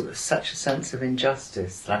was such a sense of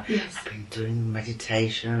injustice. Like, Yes. I've been doing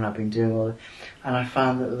meditation, and I've been doing all that, and I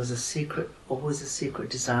found that there was always a secret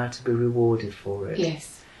desire to be rewarded for it.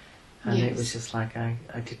 Yes. And Yes. it was just like, I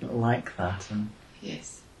didn't like that, and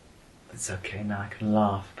Yes. it's okay now, I can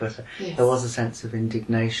laugh, but Yes. there was a sense of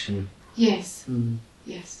indignation. Yes. Mm.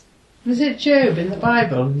 Yes. Was it Job in the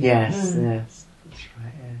Bible? Yes, Mm. yes, that's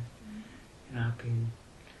right, yeah. You know, I've been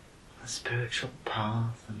on a spiritual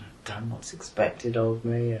path, and I've done what's expected of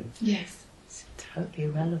me, and Yes. it's totally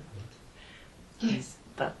irrelevant. Yes.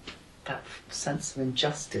 And that sense of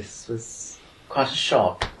injustice was quite a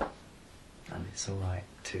shock. And it's alright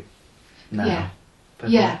too now. Yeah. But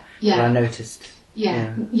Yeah. but I Yeah. noticed.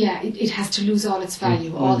 Yeah. Yeah. It has to lose all its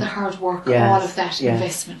value. Mm. All the hard work, Yes. all of that Yes.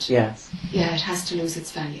 investment. Yes. Yeah, it has to lose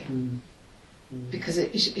its value. Mm. Mm. Because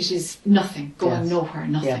it is nothing, going Yes. nowhere,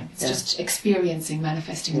 nothing. Yeah, It's yeah. just experiencing,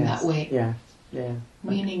 manifesting in Yes. that way. Yeah. Yeah.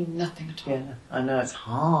 Meaning nothing at all. Yeah. I know it's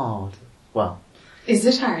hard. Well. Is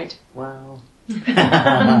it hard? Well. Is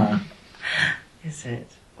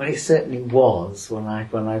it? Well, it certainly was when I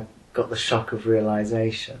got the shock of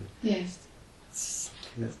realisation. Yes. It's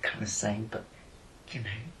something that's kind of saying, but you know,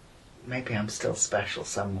 maybe I'm still special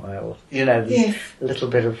somewhere, or you know, there's Yes. a little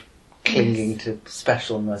bit of clinging to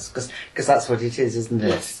specialness, because that's what it is, isn't it?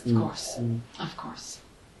 Yes, of course. Mm. Of course.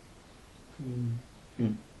 Mm.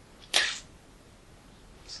 Mm.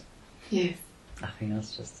 Yes. Nothing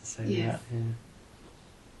else, just to say Yes. that.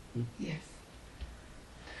 Yeah. Yes.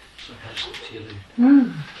 So that's up to you, Lou.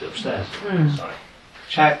 Mm. To upstairs. Mm. Sorry.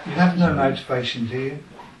 Jack, you have no motivation, do you?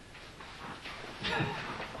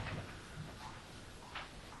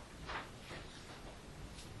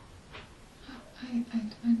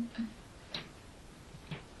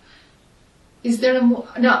 Is there a no?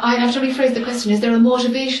 I have to rephrase the question. Is there a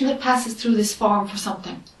motivation that passes through this form for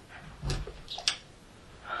something?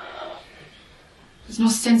 There's no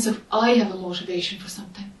sense of I have a motivation for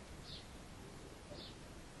something.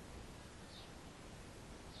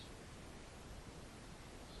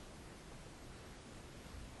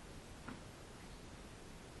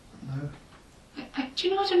 No. Do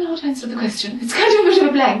you know? I don't know how to answer the question. It's kind of a bit of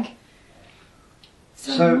a blank.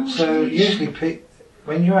 So motivation. usually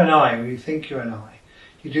when you're an I, or you think you're an I,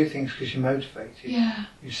 you do things because you're motivated. Yeah.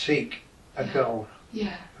 You seek a Yeah. goal.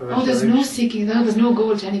 Yeah. A Oh, there's no resolution. seeking. No, there's no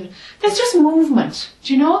goal to anyone. There's just movement.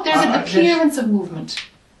 Do you know? There's an There's- appearance of movement,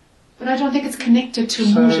 but I don't think it's connected to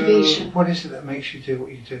So motivation. what is it that makes you do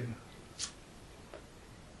what you do?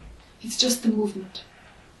 It's just the movement.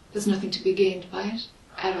 There's nothing to be gained by it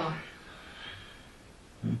at all.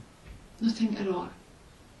 Nothing at all.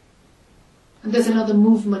 And there's another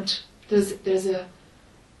movement. There's a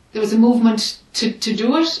There was a movement to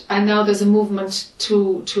do it, and now there's a movement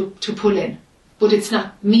to pull in. But it's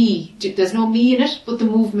not me. There's no me in it, but the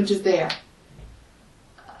movement is there.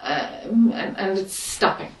 And it's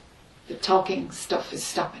stopping. The talking stuff is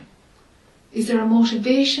stopping. Is there a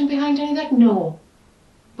motivation behind any of that? No.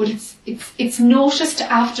 But it's noticed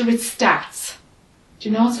after it starts. Do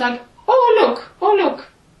you know? It's like, oh look.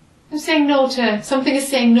 I'm saying no to, something is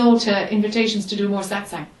saying no to invitations to do more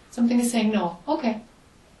satsang. Something is saying no. Okay.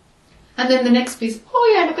 And then the next piece,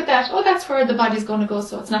 oh yeah, look at that. Oh, that's where the body's going to go,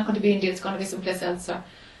 so it's not going to be India, it's going to be someplace else. Or,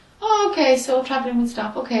 oh, okay, so travelling will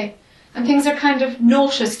stop. Okay. And things are kind of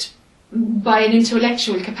noticed by an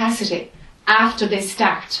intellectual capacity after they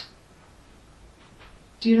start.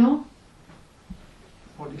 Do you know?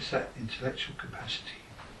 What is that intellectual capacity?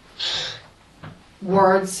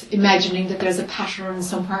 Words, imagining that there's a pattern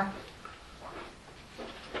somewhere.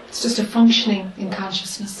 It's just a functioning in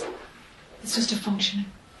consciousness. It's just a functioning.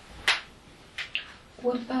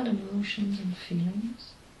 What about emotions and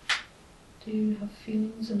feelings? Do you have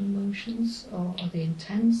feelings and emotions, or are they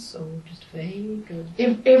intense or just vague? Or?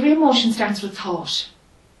 Every emotion starts with thought.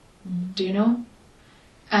 Do you know?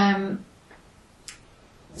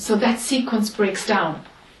 So that sequence breaks down.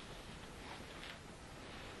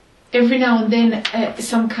 Every now and then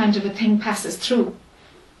some kind of a thing passes through,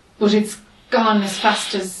 but it's gone as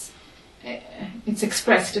fast as it's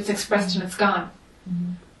expressed and it's gone.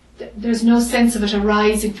 There's no sense of it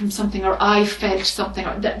arising from something, or I felt something,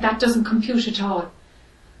 or that doesn't compute at all.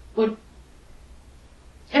 But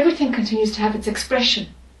everything continues to have its expression,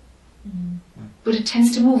 but it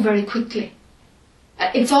tends to move very quickly.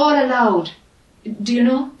 It's all allowed. Do you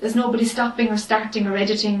know? There's nobody stopping or starting or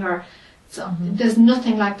editing or so. There's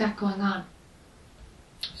nothing like that going on.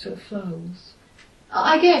 So it flows.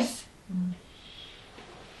 I guess.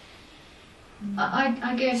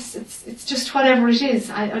 I guess it's just whatever it is.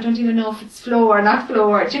 I don't even know if it's flow or not flow,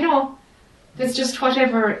 or, do you know? It's just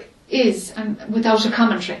whatever is, and without a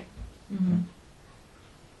commentary.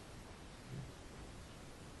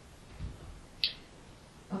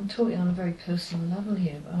 I'm talking on a very personal level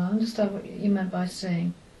here, but I understand what you meant by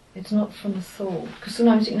saying it's not from a thought, because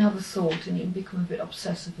sometimes you can have a thought and you can become a bit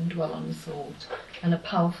obsessive and dwell on the thought, and a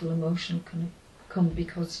powerful emotion can come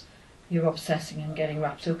because you're obsessing and getting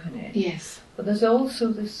wrapped up in it. Yes. But there's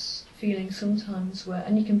also this feeling sometimes where,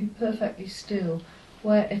 and you can be perfectly still,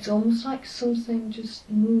 where it's almost like something just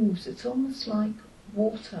moves. It's almost like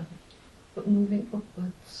water, but moving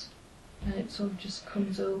upwards, and it sort of just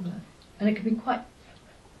comes over, and it can be quite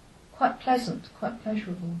pleasant, quite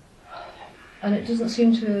pleasurable, and it doesn't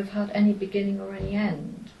seem to have had any beginning or any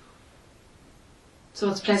end. So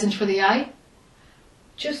it's pleasant for the eye?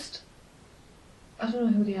 Just, I don't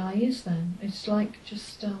know who the eye is then. It's like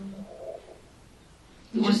just,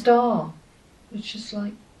 you just are. It's just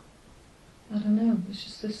like, I don't know, it's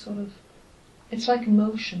just this sort of, it's like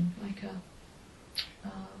emotion, like a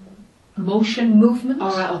motion? Movement.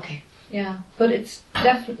 All right, okay. Yeah, but it's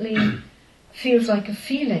definitely feels like a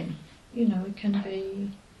feeling. You know, it can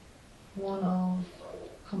be one of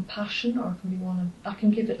compassion, or it can be one of, I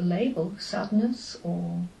can give it a label, sadness,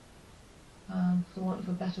 or, for want of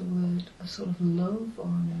a better word, a sort of love or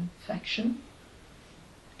an affection.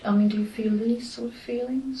 I mean, do you feel these sort of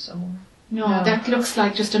feelings, or? No, that looks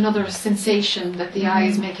like just another sensation that the eye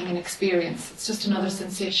is making an experience. It's just another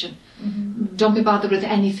sensation. Don't be bothered with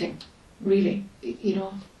anything, really, you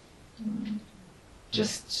know.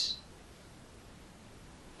 Just,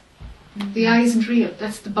 the eye isn't real.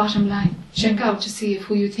 That's the bottom line. Check out to see if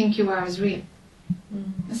who you think you are is real.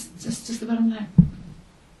 That's just the bottom line.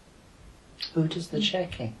 Who does the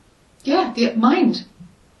checking? Yeah, the mind.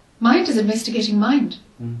 Mind is investigating mind.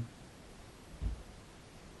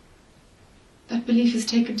 That belief is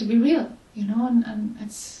taken to be real, you know, and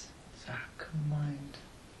it's... So how can mind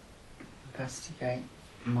investigate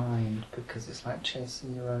mind? Because it's like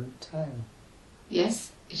chasing your own tail.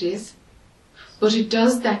 Yes, it is. But it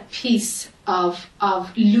does that piece of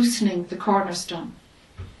loosening the cornerstone.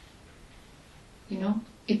 You know,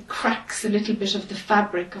 it cracks a little bit of the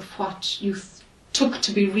fabric of what you took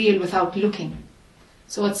to be real without looking.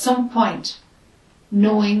 So at some point,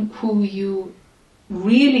 knowing who you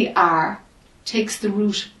really are takes the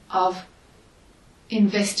route of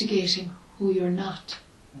investigating who you're not,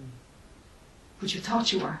 but you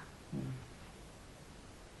thought you were.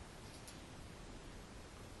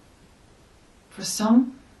 For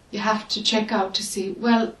some, you have to check out to see,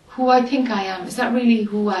 well, who I think I am, is that really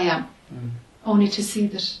who I am? Only to see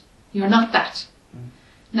that you're not that.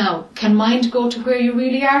 Now, can mind go to where you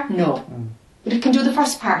really are? No. But it can do the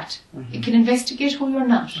first part. It can investigate who you're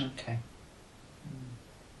not. Okay.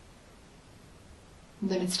 and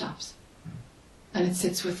then it stops. And it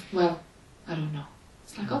sits with, well, I don't know.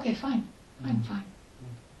 It's like, okay, fine. Fine.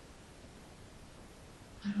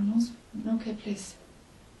 I don't know. Okay, please.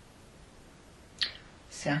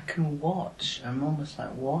 See, I can watch. I'm almost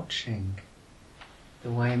like watching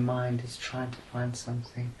the way mind is trying to find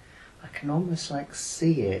something. I can almost like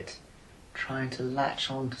see it trying to latch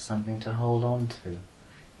on to something to hold on to,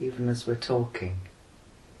 even as we're talking.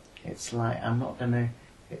 It's like I'm not going to.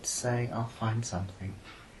 It's saying I'll find something.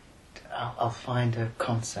 I'll find a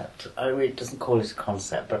concept. Oh, it doesn't call it a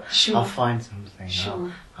concept, but Sure. I'll find something.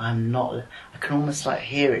 Sure. I'm not. I can almost like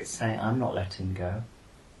hear it saying I'm not letting go.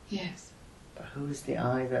 Yes. But who is the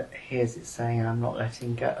I that hears it saying I'm not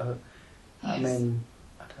letting go? I Yes. mean,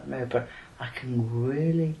 I don't know, but I can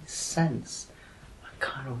really sense a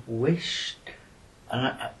kind of wish, and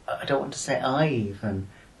I don't want to say I even,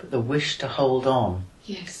 but the wish to hold on.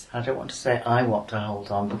 Yes. I don't want to say I want to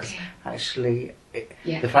hold on, because Okay. actually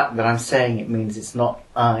Yeah. the fact that I'm saying it means it's not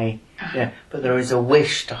I, yeah, but there is a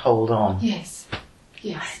wish to hold on. Yes.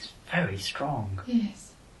 Yes. It's very strong.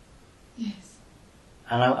 Yes. Yes.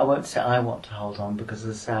 And I won't say I want to hold on, because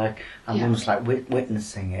as I say, I'm Yeah. almost like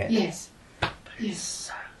witnessing it. Yes. But it's Yes.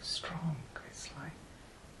 so strong. It's like,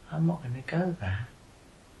 I'm not going to go there.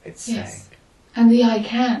 It's Yes. saying. And the I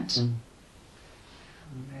can't. Mm.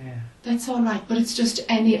 Yeah. That's all right, but it's just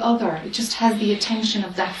any other. It just has the attention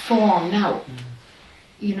of that form now.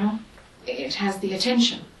 You know? It has the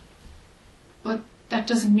attention. But that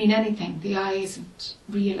doesn't mean anything. The I isn't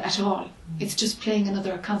real at all. It's just playing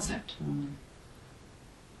another concept. Mm.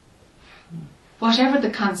 Whatever the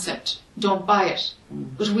concept, don't buy it.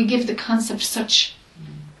 But we give the concept such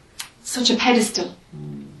a pedestal,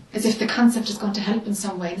 as if the concept is going to help in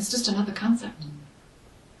some way, and it's just another concept.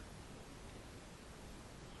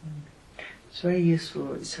 It's very useful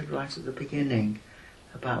what you said right at the beginning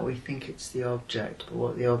about we think it's the object, but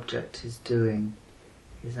what the object is doing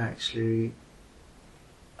is actually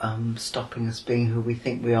stopping us being who we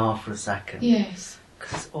think we are for a second. Yes.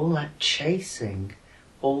 Because all that chasing,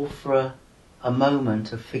 all for a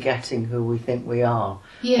moment of forgetting who we think we are,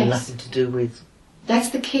 and Yes. nothing to do with. That's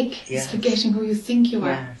the kick, Yes. is forgetting who you think you are.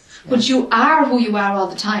 Yes, But yes. you are who you are all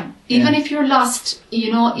the time. Even Yes. if you're lost,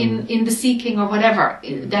 you know, in the seeking or whatever,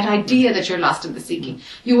 that idea that you're lost in the seeking,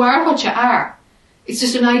 you are what you are. It's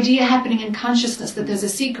just an idea happening in consciousness that there's a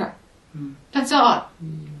seeker. That's all.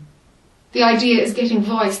 The idea is getting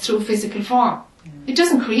voice through physical form. It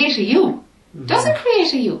doesn't create a you. Doesn't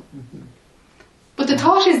create a you. But the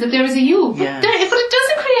thought is that there is a you. But, Yes. but it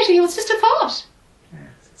doesn't create a you, it's just a thought.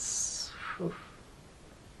 Yes, it's, oof.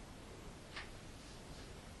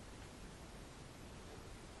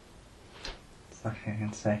 It's nothing I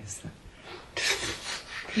can say, is there?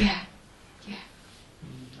 Yeah.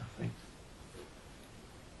 Nothing.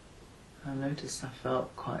 I noticed I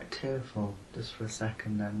felt quite tearful just for a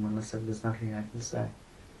second then when I said there's nothing I can say.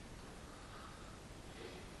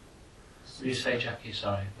 You say, Jackie,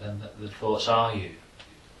 sorry, then that the thoughts are you.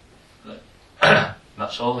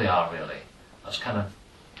 That's all they are, really. That's kind of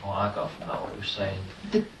what I got from that, what you were saying.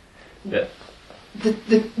 The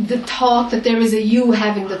thought that there is a you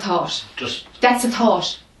having the thought. Just That's a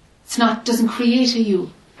thought. It's not, doesn't create a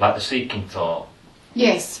you. like the seeking thought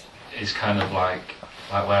Yes. is kind of like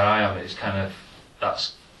where I am, it's kind of,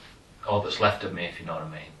 that's all that's left of me, if you know what I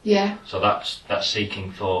mean. Yeah. So that's that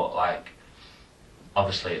seeking thought, like,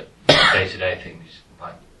 obviously day-to-day things,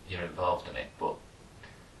 like, you're involved in it, but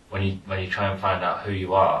when you try and find out who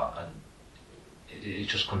you are, and it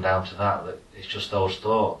just comes down to that it's just those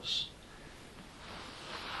thoughts.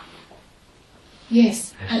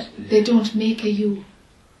 Yes. Yes. They don't make a you.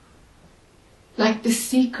 Like the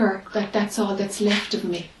seeker, that's all that's left of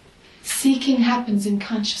me. Seeking happens in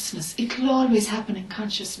consciousness. It'll always happen in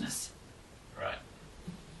consciousness. Right.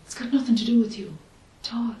 It's got nothing to do with you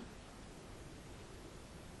at all.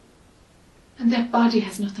 And that body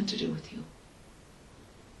has nothing to do with you.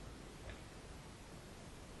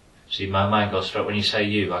 See, my mind goes straight, when you say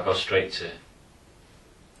you, I go straight to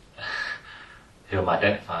who I'm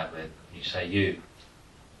identified with. When you say you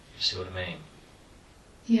see what I mean?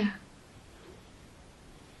 Yeah.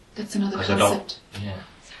 That's another 'Cause I don't- concept. Yeah.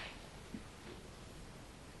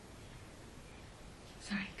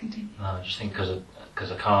 Sorry, continue. No, I just think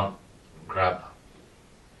because I can't grab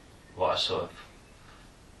what I sort of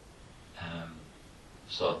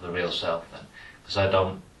the real self then, because I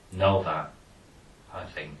don't know that, I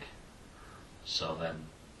think. So then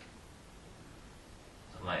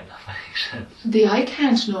that might not make sense. The I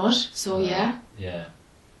can't know it, so yeah. Yeah.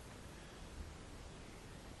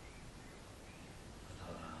 I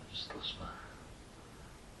thought I just lost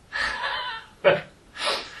my.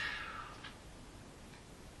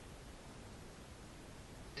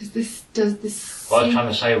 Does this? What I was trying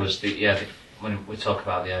to say was when we talk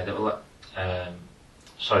about the idea,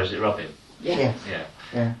 sorry, is it Robin? Yeah.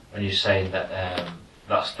 Yeah. When you're saying that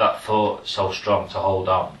that thought so strong to hold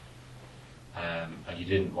on, and you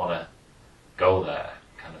didn't want to go there,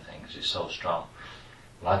 kind of thing, because it's so strong.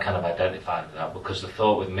 Well, I kind of identified with that because the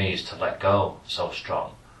thought with me is to let go so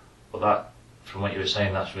strong. But that, from what you were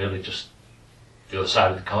saying, that's really just the other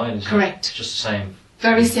side of the coin, isn't Correct. it? It's just the same.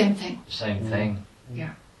 Very same thing. Same thing.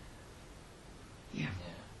 Yeah.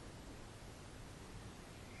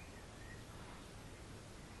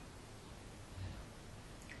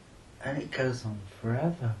 And it goes on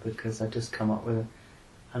forever because I just come up with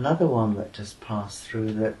another one that just passed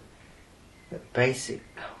through that basic.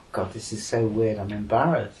 Oh God, this is so weird. I'm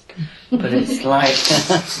embarrassed, but it's like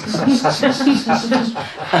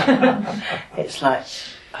it's like,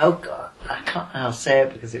 oh God, I can't. I'll say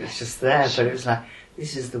it because it was just there, but it was like,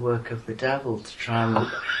 this is the work of the devil to try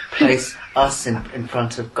and place us in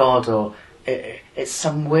front of God, or it's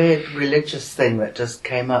some weird religious thing that just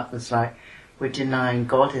came up. It's like, we're denying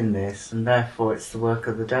God in this, and therefore it's the work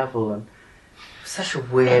of the devil. And such a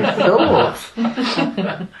weird thought.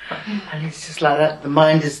 And it's just like that. The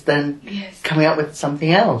mind is then coming up with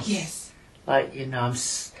something else. Yes. Like,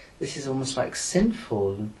 this is almost like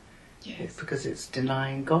sinful. And it's because it's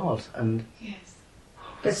denying God. And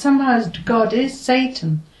but somehow God is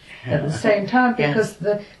Satan at the same time, because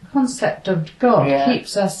the concept of God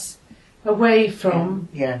keeps us away from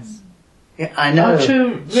Yeah, I know. our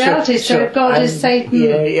true reality. So if God is Satan.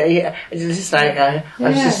 Yeah. It's just like I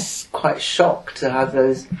was just quite shocked to have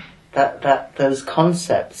those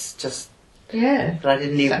concepts just that I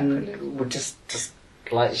didn't even were just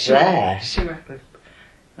like there. Sure.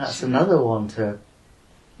 That's another one to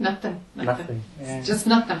Nothing. Yeah. It's just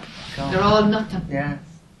nothing. God. They're all nothing. Yes.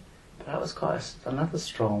 But that was quite another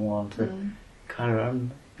strong one to kind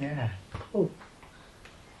of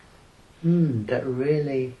that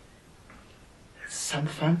really. Some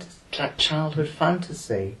fantasy, like childhood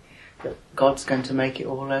fantasy, that God's going to make it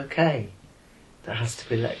all okay. That has to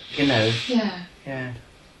be like, Yeah. And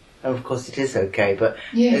of course it is okay, but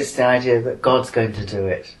Yes. it's the idea that God's going to do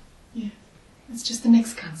it. Yeah. It's just the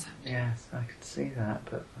next concept. Yes, I can see that,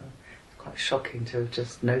 but it's quite shocking to have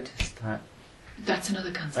just noticed that. That's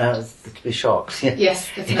another concept. To be shocked. Yeah. Yes,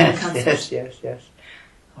 that's another concept. Yes.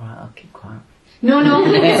 All right, I'll keep quiet. No.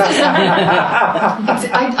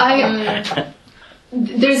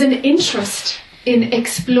 There's an interest in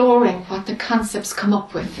exploring what the concepts come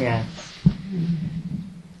up with. Yeah.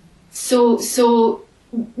 So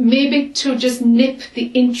maybe to just nip the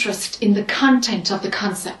interest in the content of the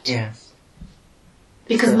concept. Yes.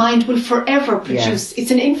 Because mind will forever produce. It's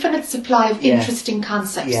an infinite supply of interesting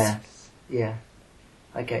concepts. Yes. Yeah.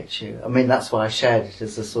 I get you. I mean, that's why I shared it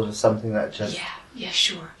as a sort of something that just... Yeah,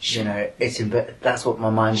 sure. That's what my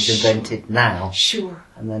mind has invented now. Sure.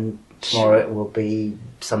 And then tomorrow it will be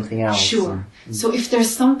something else. Sure. So if there's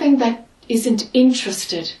something that isn't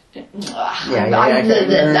interested, I'm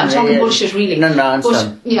talking bullshit really. No, I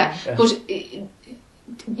understand. But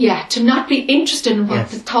to not be interested in what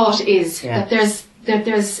the thought is, that there's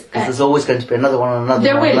because there's always going to be another one,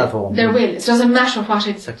 another one. There will. It doesn't matter what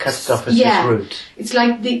it's... So cut it off at its root. It's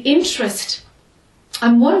like the interest.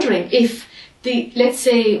 I'm wondering if let's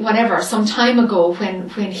say, whatever, some time ago when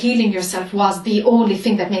healing yourself was the only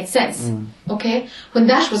thing that made sense, okay? When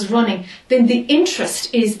that was running, then the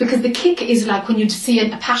interest is, because the kick is like when you see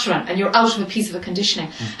a pattern and you're out of a piece of a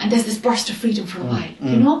conditioning and there's this burst of freedom for a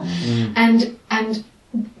while, And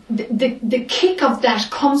the kick of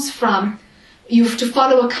that comes from, you have to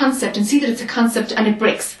follow a concept and see that it's a concept and it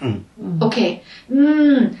breaks. Okay.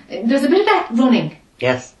 There's a bit of that running.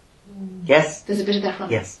 Yes. There's a bit of that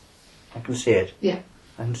running. Yes. I can see it. Yeah.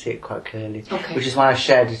 I can see it quite clearly. Okay. Which is why I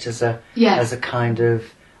shared it as a kind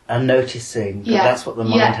of a noticing that that's what the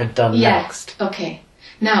mind had done next. Okay.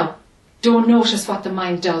 Now, don't notice what the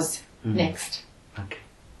mind does next. Okay.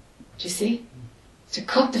 Do you see? To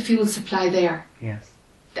cut the fuel supply there. Yes.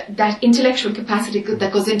 That intellectual capacity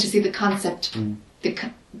that goes in to see the concept,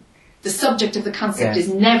 the subject of the concept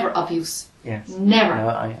is never of use. Yes. Never. No,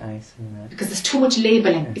 I see that. Because there's too much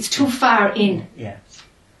labelling. Yes. It's too far in. Yes.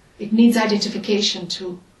 It needs identification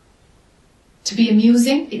to be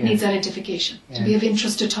amusing. It needs identification. To be of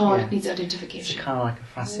interest at all, it needs identification. It's kind of like a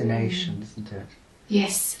fascination, isn't it?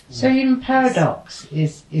 Yes. So even paradox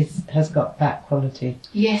has got that quality.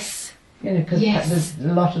 Yes. Because there's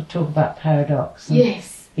a lot of talk about paradox.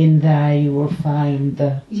 Yes. In there you will find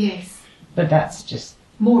the... Yes. But that's just...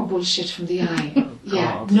 More bullshit from the eye.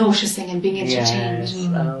 Noticing and being entertained. Yes.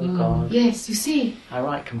 Oh God. Yes, you see. I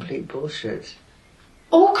write complete bullshit.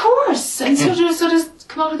 Oh, of course. And so does,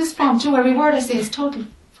 come come out of this farm too. Every word I say is total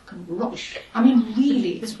fucking rubbish. I mean,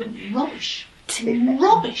 really, it's rubbish. It's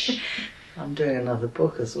rubbish. I'm doing another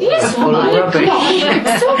book as well. Yes, Full of rubbish.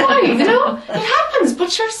 So am I, you know? It happens,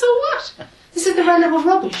 but sure, so what? This is the realm of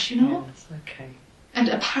rubbish, you know? Yes, okay. And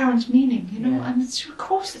apparent meaning, you know? Yeah. And it's, of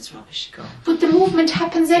course it's rubbish. God. But the movement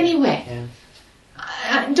happens anyway. Yeah.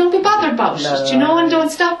 Don't be bothered about No, it, you know, and don't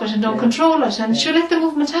stop it and don't Yeah. control it. And Yeah. sure, let the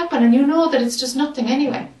movement happen and you know that it's just nothing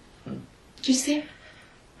anyway. Mm. Do you see?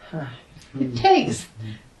 It takes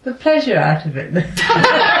the pleasure out of it. That's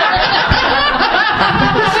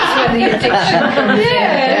where the addiction comes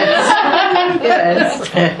Yes.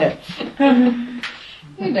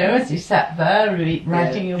 You know, as you sat there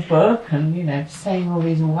writing your book and, you know, saying all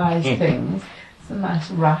these wise things, it's a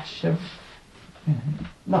nice rush of, you know,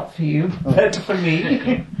 not for you, but for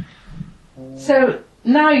me. So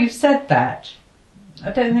now you've said that,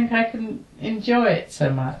 I don't think I can enjoy it so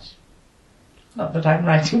much. Not that I'm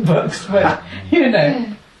writing books, but, you know,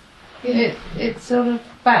 it's sort of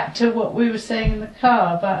back to what we were saying in the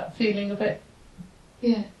car about feeling a bit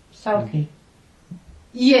Yeah. sulky.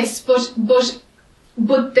 Yes, but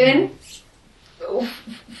then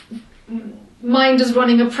mind is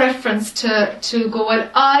running a preference to go, well,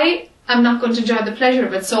 I am not going to enjoy the pleasure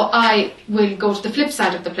of it, so I will go to the flip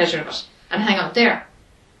side of the pleasure of it and hang out there.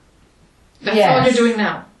 That's all Yes. you're doing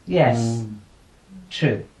now. Yes,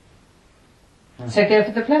 true. So go for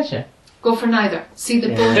the pleasure. Go for neither. See the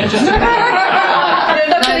Yeah. both. You're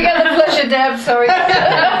not going to get the pleasure, Deb, sorry. No,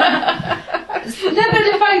 but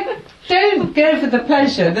if I don't go for the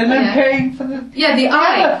pleasure, then I'm Yeah. going for the Yeah, the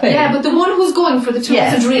other I. thing. Yeah, but the one who's going for the two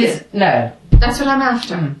isn't real. No. That's what I'm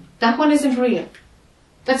after. Mm. That one isn't real.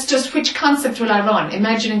 That's just which concept will I run,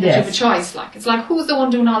 imagining that you have a Yes. choice. Like it's like, who's the one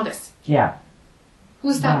doing all this? Yeah.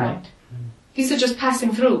 Who's that Right. one? These are just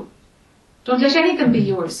passing through. Don't let any of them be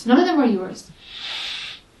yours. None of them are yours.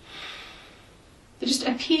 They just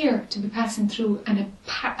appear to be passing through an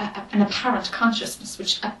apparent consciousness,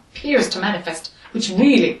 which appears to manifest, which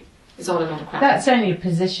really is all a lot of crap. That's only a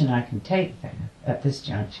position I can take then, at this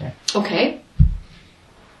juncture. Okay.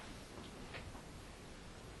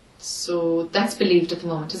 So that's believed at the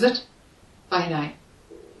moment, is it? By an eye.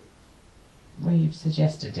 Well, you've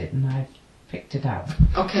suggested it and I've picked it up.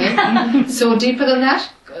 Okay. So deeper than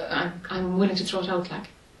that, I'm willing to throw it out like.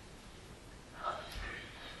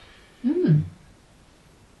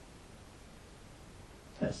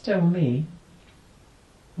 That's still me,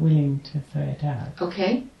 willing to throw it out.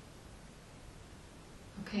 Okay.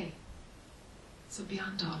 Okay. So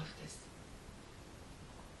beyond all of this.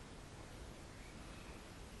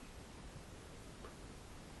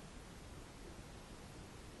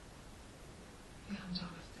 Beyond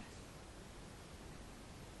all of this.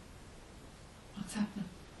 What's happening?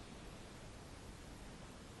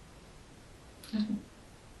 Nothing.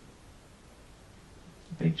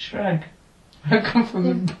 Big shrug. I come from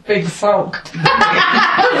a big sulk. Big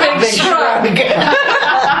shrug.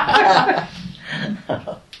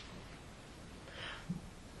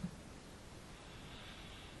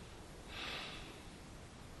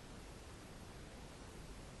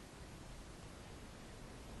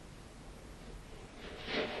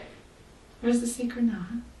 Where's the seeker now,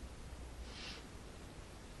 huh?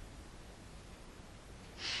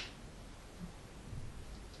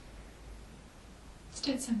 It's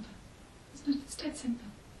dead simple. Isn't it? It's dead simple.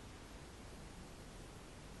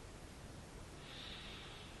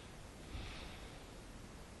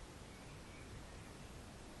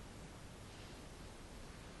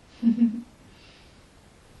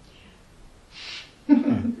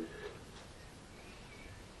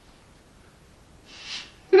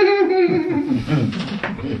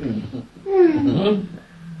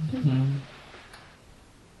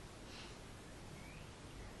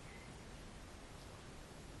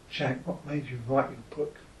 Jack, what made you write your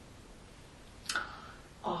book?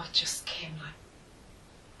 Oh, it just came like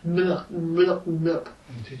blah, blah, blah.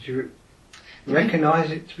 And did you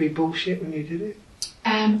recognise it to be bullshit when you did it?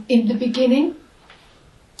 In the beginning,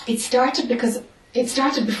 it started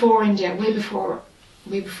before India, way before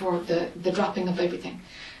the dropping of everything.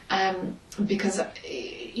 Because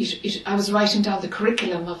I was writing down the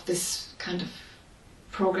curriculum of this kind of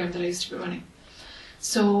program that I used to be running.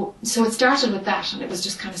 So it started with that, and it was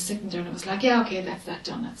just kind of sitting there, and it was like, yeah, okay, that's that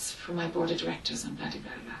done. That's for my board of directors and blah blah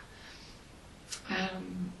blah.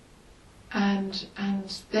 And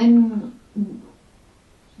then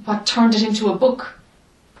what turned it into a book?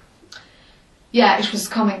 Yeah, it was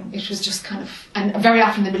coming. It was just kind of, and very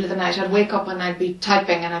often in the middle of the night, I'd wake up and I'd be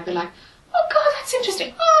typing, and I'd be like, oh God, that's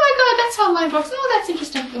interesting. Oh my God, that's how mind works. Oh, that's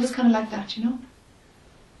interesting. It was kind of like that, you know.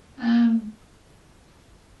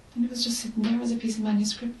 And it was just sitting there as a piece of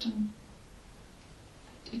manuscript, and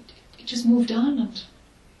it just moved on, and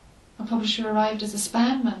a publisher arrived as a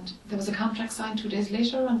spam, and there was a contract signed 2 days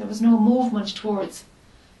later, and there was no movement towards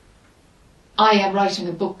I am writing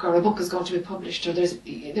a book, or a book is going to be published, or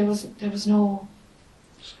there was no.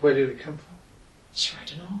 So where did it come from? Sure, I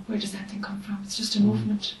don't know. Where does that thing come from? It's just a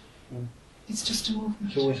movement. Mm. It's just a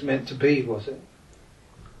movement. It's always meant to be, was it?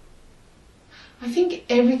 I think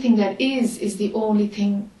everything that is the only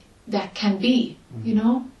thing that can be, you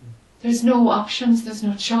know? There's no options, there's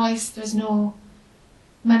no choice, there's no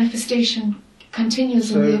manifestation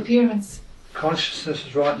continues in the appearance. Consciousness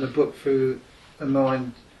is writing the book through the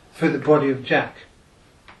mind, through the body of Jack.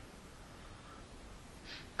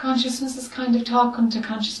 Consciousness is kind of talking to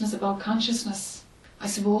consciousness about consciousness, I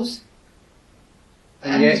suppose.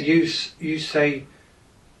 And yet you say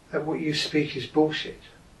that what you speak is bullshit.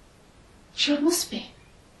 Sure, it must be.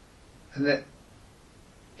 And that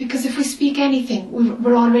Because if we speak anything,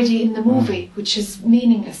 we're already in the movie, which is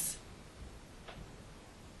meaningless.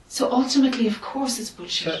 So ultimately, of course, it's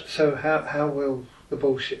bullshit. so how will the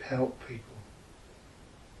bullshit help people?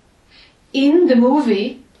 In the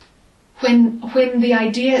movie, when the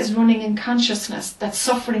idea is running in consciousness that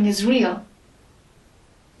suffering is real,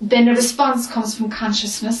 then a response comes from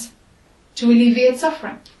consciousness to alleviate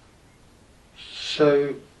suffering.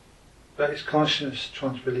 So that is consciousness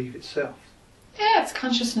trying to believe itself. Yeah, it's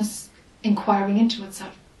consciousness inquiring into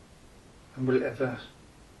itself. And will it ever?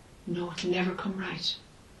 No, it'll never come right.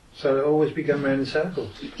 So it'll always be going round in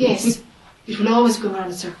circles. Yes, it will always go around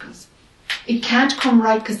in circles. It can't come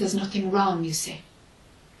right because there's nothing wrong, you say.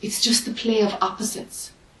 It's just the play of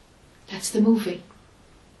opposites. That's the movie.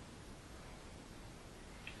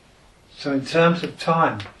 So in terms of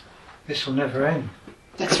time, this will never end.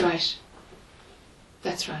 That's right.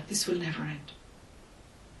 That's right. This will never end.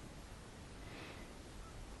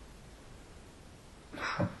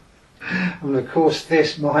 And of course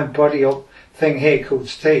this mind-body thing here called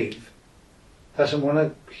Steve doesn't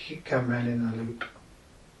want to go round in a loop.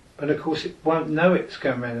 But of course it won't know it's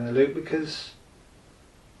going round in a loop, because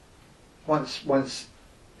once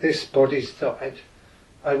this body's died,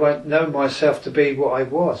 I won't know myself to be what I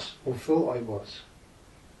was or thought I was.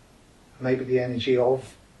 Maybe the energy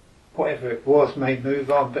of whatever it was may move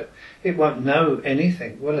on, but it won't know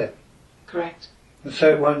anything, will it? Correct. And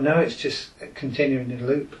so it won't know, it's just continuing in a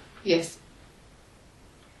loop. Yes.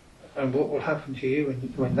 And what will happen to you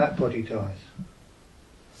when that body dies?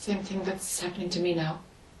 Same thing that's happening to me now.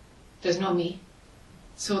 There's no me.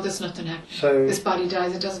 So there's nothing happening. So this body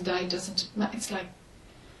dies, it doesn't die, it doesn't. It's like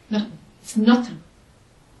nothing. It's nothing.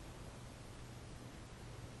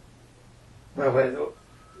 Well,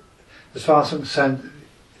 as far as I'm concerned,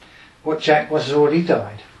 what Jack was has already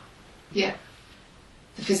died. Yeah.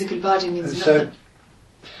 The physical body means And nothing. so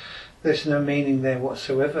there's no meaning there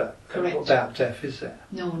whatsoever. Correct. About death, is there?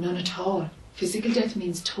 No, none at all. Physical death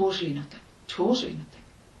means totally nothing. Totally nothing.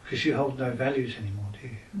 Because you hold no values anymore, do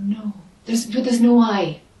you? No. There's no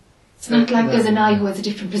I. It's not like No. there's an I who has a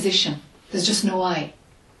different position. There's just no I.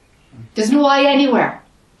 There's no I anywhere.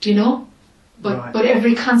 Do you know? Right. But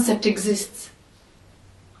every concept exists.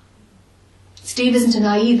 Steve isn't an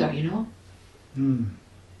I either, you know? Hmm.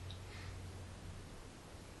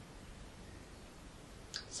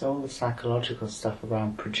 So all the psychological stuff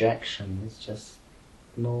around projection is just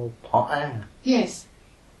more hot air. Yes.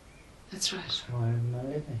 That's right. That's how I'm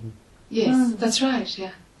living. Yes, that's right,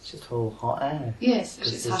 yeah. It's just all hot air. Yes, it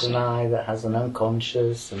Because is there's hot an air. eye that has an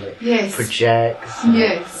unconscious and it Yes. projects.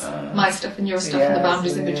 Yes. My stuff and your stuff and the yes,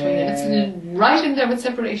 boundaries in between. And it's right in there with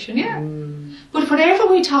separation, yeah. Mm, But whatever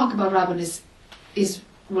we talk about, Robin, is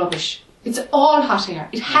rubbish. It's all hot air.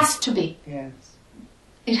 It has to be. yes.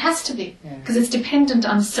 It has to be. Yeah. Because it's dependent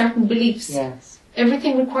on certain beliefs. Yes.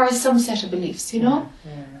 Everything requires some set of beliefs, you know?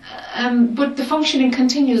 Yeah. But the functioning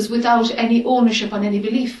continues without any ownership on any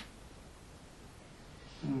belief.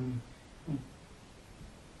 Mm. Mm.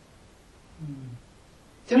 Mm.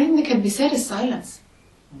 The only thing that can be said is silence.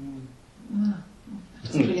 Mm. That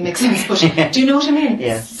doesn't really make sense, but do you know what I mean?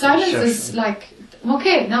 Yes, Silence sure, is sure. like,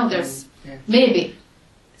 okay, now there's Yeah. maybe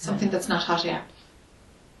something that's not hot air.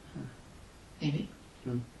 Maybe. It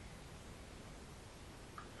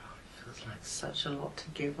feels like such a lot to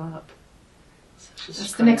give up. Such a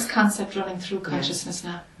That's the next concept running through consciousness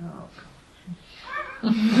now. Oh,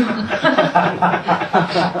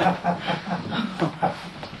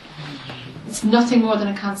 It's nothing more than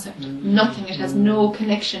a concept. Nothing. It has no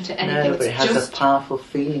connection to anything. no, but it it's has just a powerful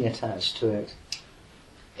feeling attached to it.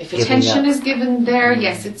 if giving attention up. is given there,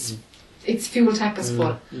 yes, its fuel tank is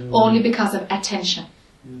full. Only because of attention.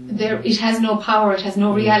 There, it has no power. It has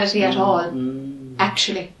no reality at all.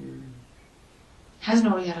 Actually, Has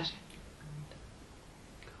no reality.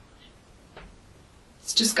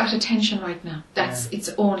 It's just got attention right now. That's its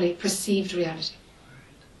only perceived reality.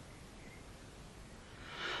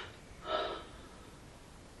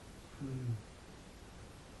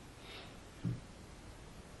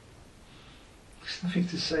 There's nothing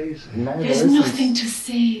to say, is there? No, There's there isn't. nothing to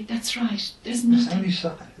say. That's right. There's There's nothing. only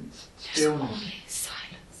silence, There's stillness. only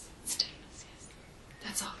silence, stillness. Yes,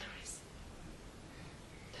 that's all there is.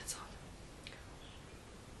 That's all.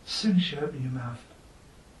 As soon as you open your mouth,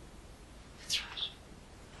 That's right.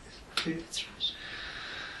 it's That's right.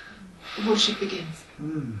 The worship begins.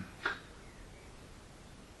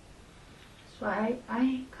 So I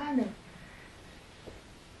kind of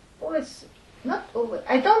always, not always,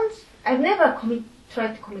 I've never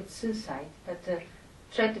tried to commit suicide, but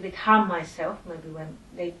tried to harm myself, maybe when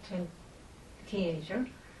late teenager.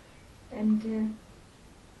 And,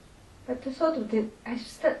 but the sort of, I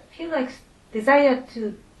feel like desire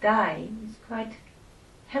to die is quite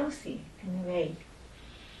healthy in a way.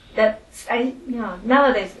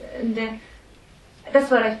 Nowadays, and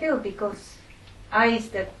that's what I feel, because I is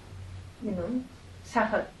the,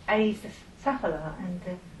 sufferer, and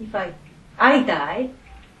if I die,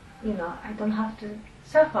 I don't have to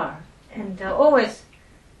suffer. And always,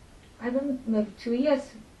 maybe 2 years,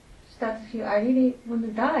 start to feel I really want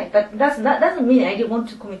to die. But that doesn't mean I didn't want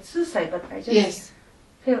to commit suicide, but I just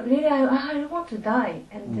feel really I want to die.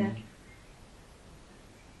 And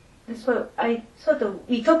that's why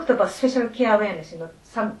we talked about special care awareness,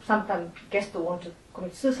 sometimes guests want to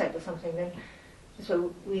commit suicide or something, then that's why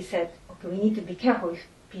we said, okay, we need to be careful if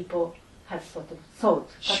people have sort of thought.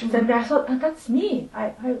 Sure. But then I thought, that's me.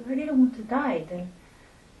 I really don't want to die. Then,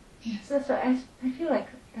 Yes. so I feel like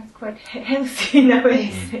that's quite healthy in a way.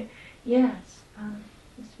 Yes. Yes.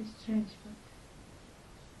 It's a bit strange, but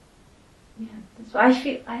yeah, that's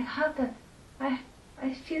why I have that.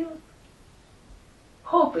 I feel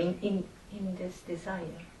hope in this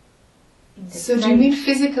desire. So do you mean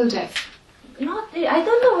physical death? I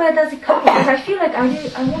don't know where does it come from, because I feel like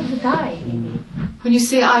I want to die. When you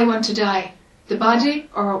say I want to die, the body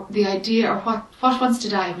or the idea, or what wants to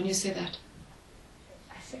die when you say that?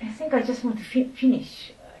 I think I just want to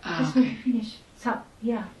finish. I just want to finish.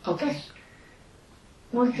 Okay. Just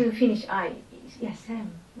want to finish. Yes,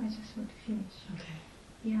 Sam. I just want to finish. Okay.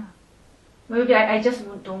 Yeah. Maybe I just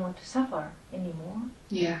don't want to suffer anymore.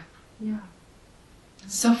 Yeah. Yeah.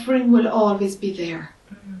 Suffering will always be there.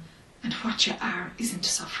 Mm. And what you are isn't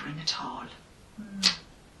suffering at all. Mm.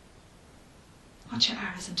 What you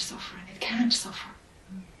are isn't suffering. It can't suffer.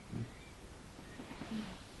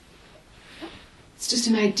 It's just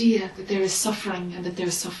an idea that there is suffering, and that there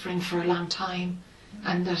is suffering for a long time,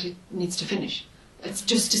 and that it needs to finish. It's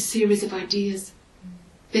just a series of ideas.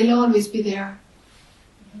 They'll always be there.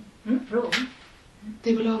 True.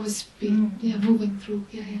 They will always be moving through.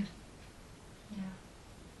 Yeah.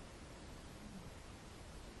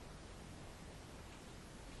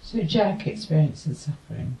 So Jack experiences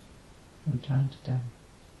suffering from time to time.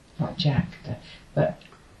 Not Jack, but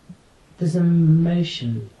there's an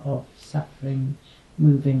emotion of suffering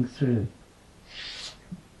moving through.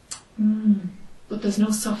 But there's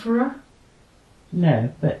no sufferer.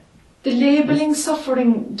 No, but The labelling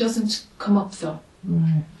suffering doesn't come up though.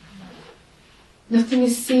 right. Nothing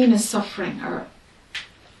is seen as suffering, or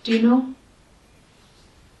do you know?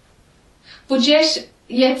 But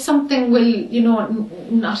yet something will,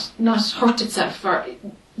 not hurt itself, or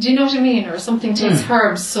do you know what I mean? Or something takes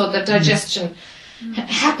herbs so that digestion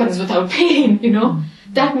happens without pain,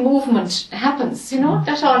 That movement happens,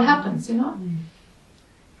 that all happens,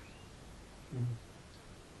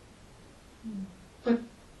 But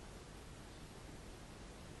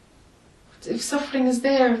if suffering is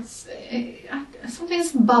there, something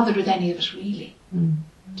isn't bothered with any of it really.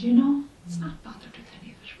 Do you know? It's not bothered with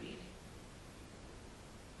any of it really.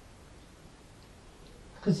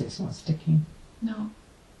 Because it's not sticking. No.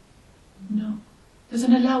 There's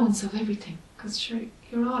an allowance of everything, because sure,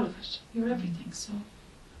 you're all of it. You're everything, so.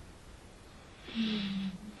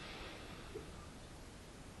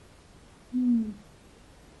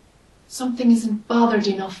 Something isn't bothered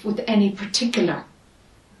enough with any particular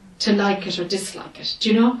to like it or dislike it. Do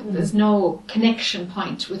you know? There's no connection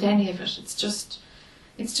point with any of it. It's just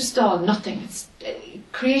all nothing.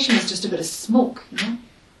 Creation is just a bit of smoke,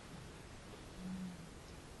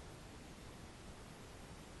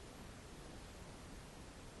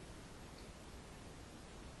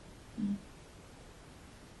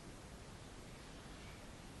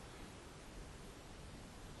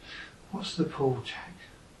 What's the pull, Jack?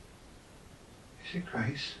 Is it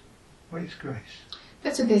grace? What is grace?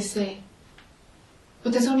 That's what they say.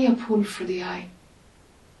 But there's only a pull for the eye.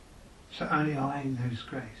 So only I knows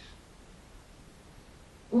grace.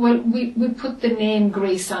 Well, we put the name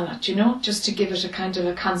grace on it, you know, just to give it a kind of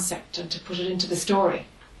a concept and to put it into the story.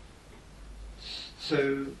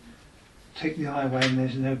 So take the I away and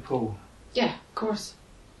there's no Paul. Yeah, of course.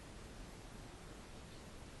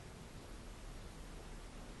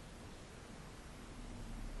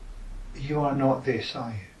 You are not this,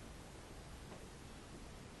 are you?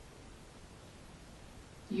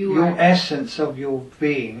 Your essence of your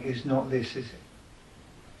being is not this, is it?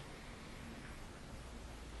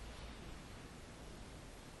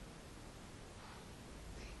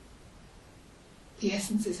 The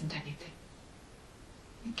essence isn't anything.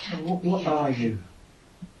 It can't What be are anything. you?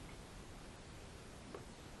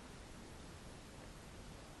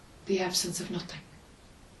 The absence of nothing.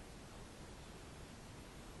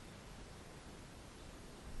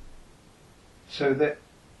 So that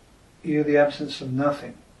you're the absence of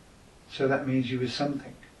nothing. So that means you are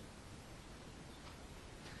something.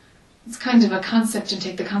 It's kind of a concept and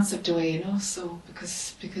take the concept away, you know, so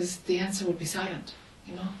because the answer would be silent,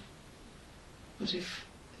 you know. But if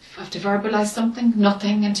I have to verbalise something,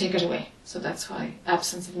 nothing, and take it away. So that's why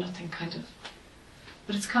absence of nothing kind of.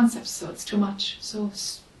 But it's concepts, so it's too much. So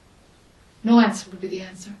it's, no answer would be the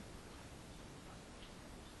answer.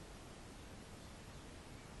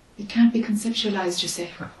 It can't be conceptualised, you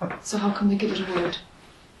say. So how can we give it a word?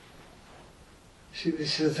 See,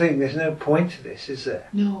 this is the thing, there's no point to this, is there?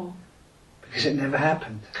 No. Because it never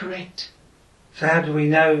happened. Correct. So how do we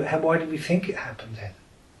know, why do we think it happened then?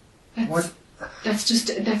 That's just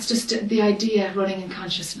the idea running in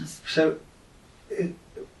consciousness. So,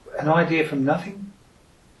 an idea from nothing?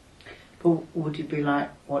 But would it be like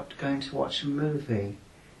going to watch a movie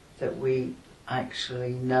that we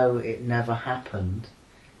actually know it never happened,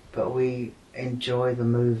 but we enjoy the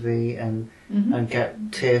movie and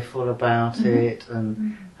get tearful about it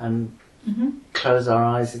and close our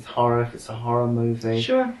eyes with horror if it's a horror movie.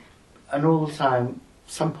 Sure. And all the time,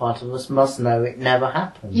 some part of us must know it never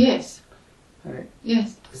happened. Yes.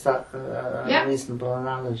 Yes. Is that a reasonable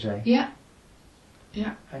analogy? Yeah.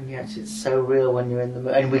 Yeah. And yet it's so real when you're in the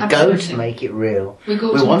movie. And we Absolutely. go to make it real. We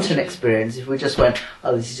want an experience. If we just went,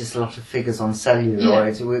 oh, this is just a lot of figures on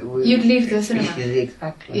celluloid, you'd leave the cinema.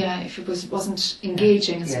 Exactly. Yeah, if it wasn't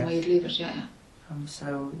engaging in some way, you'd leave it, yeah.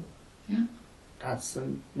 So, yeah. That's the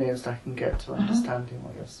nearest I can get to understanding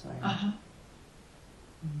what you're saying.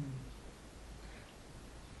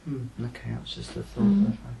 Okay, that's just a thought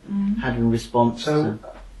that I had in response to...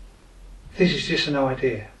 This is just an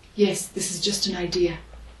idea. Yes, this is just an idea.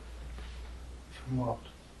 From what?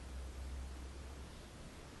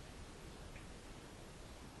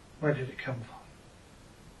 Where did it come from?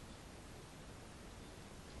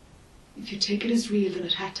 If you take it as real, then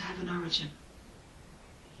it had to have an origin.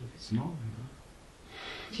 If it's not...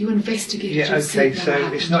 If you investigate it, yeah, you'll see okay, it never so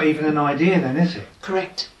happened. it's not even an idea then, is it?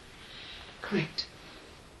 Correct. Correct.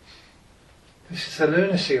 This is the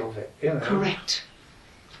lunacy of it, you know. Correct.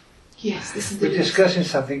 Yes, this is the We're discussing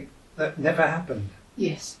something that never happened.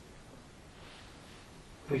 Yes.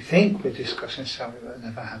 We think we're discussing something that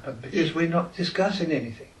never happened because we're not discussing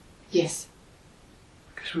anything. Yes.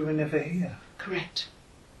 Because we were never here. Correct.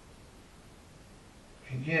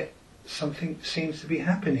 And yet something seems to be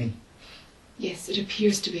happening. Yes, it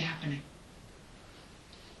appears to be happening.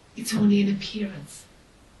 It's only an appearance.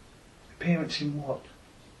 Appearance in what?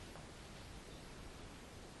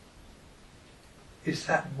 Is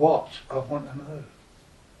that what I want to know?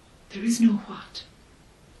 There is no what.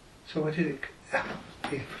 So where did it...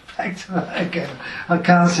 Back to that again. I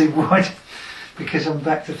can't see what, because I'm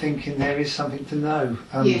back to thinking there is something to know.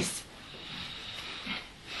 Yes.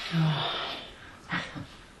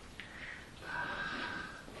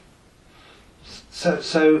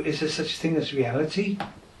 So is there such a thing as reality?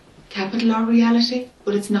 Capital R reality,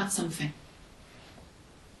 but it's not something.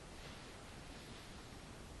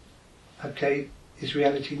 Okay, is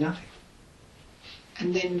reality nothing?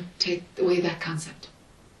 And then take away that concept.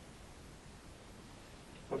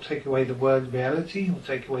 Or take away the word reality, or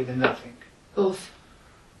take away the nothing? Both.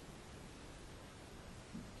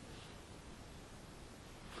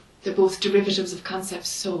 They're both derivatives of concepts,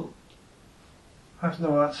 so I have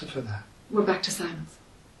no answer for that. we're back to silence.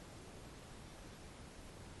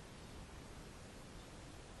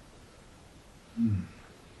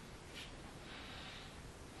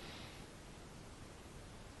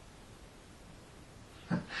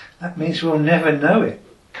 That means we'll never know it.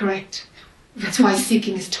 Correct. That's why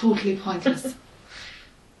seeking is totally pointless.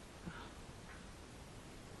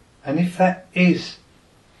 And if that is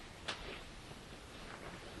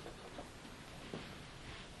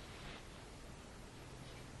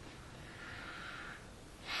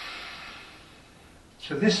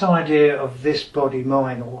So this idea of this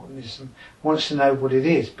body-mind organism wants to know what it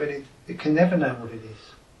is, but it can never know what it is.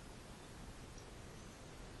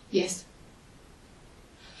 Yes.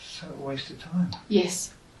 So a waste of time.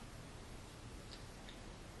 Yes.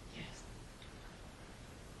 Yes.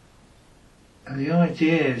 And the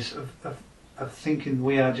ideas of thinking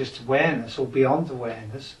we are just awareness or beyond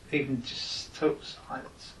awareness, even just total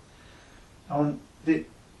silence,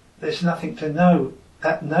 there's nothing to know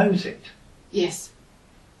that knows it. Yes.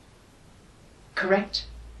 Correct.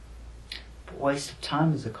 But waste of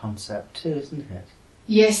time is a concept too, isn't it?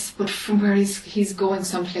 Yes, but from where he's going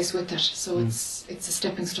someplace with it, so it's a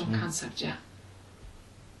stepping stone concept, yeah.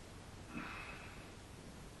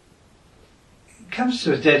 It comes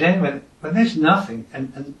to a dead end when there's nothing,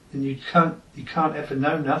 and you can't ever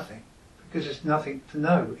know nothing, because there's nothing to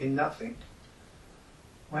know in nothing.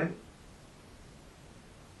 Where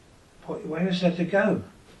is there to go?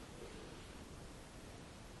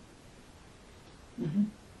 Mm-hmm.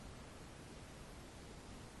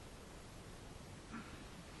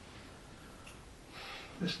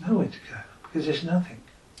 There's nowhere to go, because there's nothing.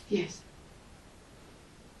 Yes.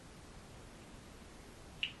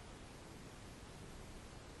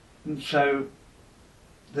 And so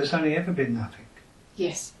there's only ever been nothing.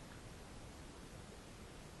 Yes.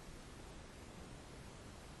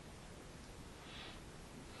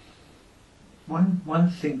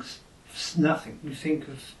 One thinks nothing, you think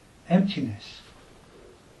of emptiness.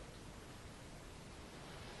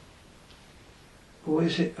 Or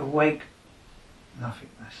is it awake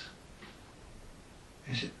nothingness?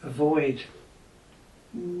 Is it a void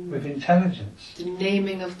with intelligence? The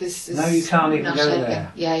naming of this is No, you can't even not go helping.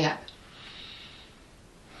 there. Yeah.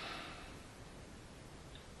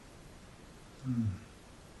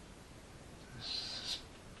 It's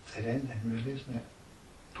dead end then, really, isn't it?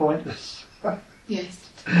 Pointless. Yes.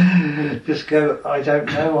 Just go, I don't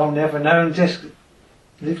know, I'll never know, and just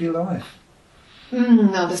live your life.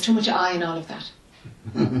 No, there's too much I in all of that.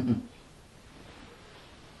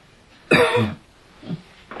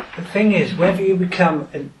 The thing is, whether you become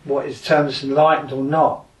what is termed as enlightened or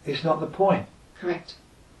not, is not the point. Correct.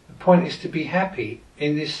 The point is to be happy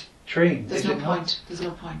in this dream. There's is no it not? point. There's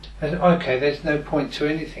no point. Okay, there's no point to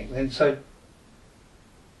anything then, so...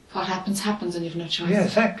 What happens, happens, and you've no choice. Yeah,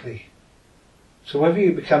 exactly. So whether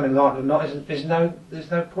you become enlightened or not, there's no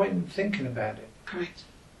point in thinking about it. Correct.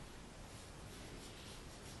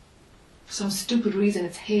 For some stupid reason,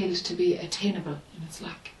 it's hailed to be attainable, and it's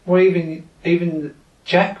like... Well, even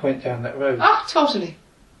Jack went down that road. Ah, totally.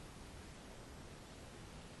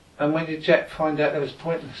 And when did Jack find out it was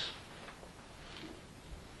pointless?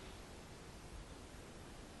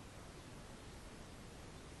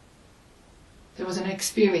 There was an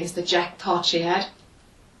experience that Jack thought she had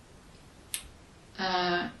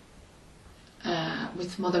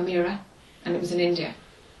with Mother Mira, and it was in India.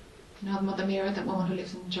 You know Mother Mira, that woman who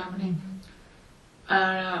lives in Germany?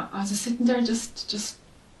 I was just sitting there just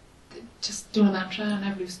doing a mantra, and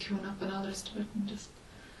everybody was queuing up and all the rest of it, and just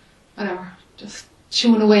whatever, just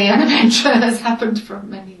chewing away on a mantra has happened for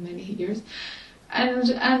many, many years. And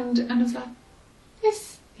I was like,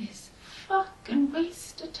 this is fucking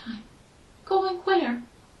waste of time. Going where?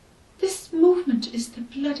 This movement is the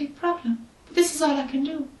bloody problem. This is all I can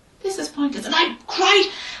do. This is pointless. And I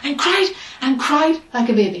cried and cried and cried like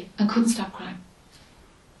a baby and couldn't stop crying.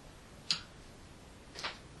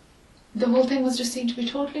 The whole thing was just seen to be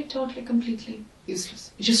totally, completely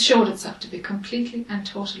useless. It just showed itself to be completely and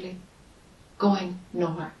totally going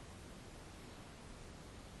nowhere.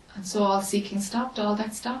 And so all seeking stopped, all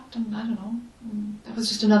that stopped, and I don't know, that was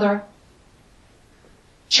just another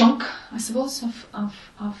chunk, I suppose, of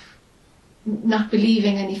not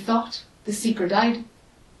believing any thought. The seeker died.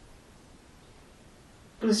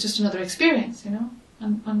 But it was just another experience, you know,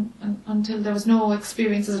 and until there was no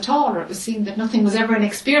experiences at all, or it was seen that nothing was ever an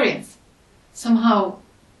experience. Somehow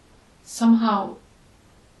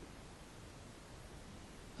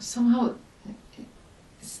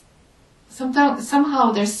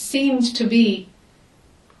there seemed to be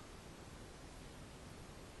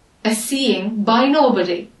a seeing by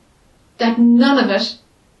nobody that none of it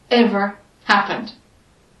ever happened.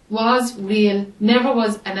 Was real, never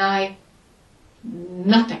was an I,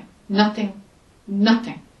 nothing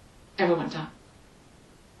ever went on.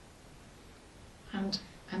 And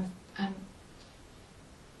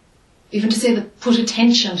even to say that put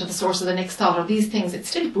attention to the source of the next thought or these things, it's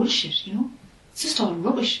still bullshit, you know. It's just all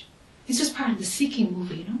rubbish. It's just part of the seeking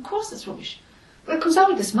movie, you know. Of course it's rubbish. But it comes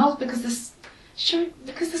out of this mouth because there's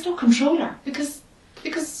no controller. Because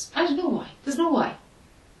I don't know why. There's no why.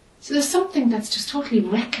 So there's something that's just totally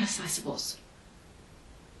reckless, I suppose.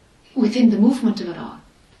 within the movement of it all.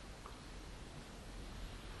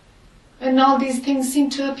 And all these things seem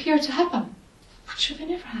to appear to happen, but sure, they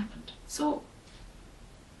never happened. So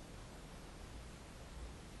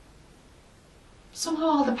somehow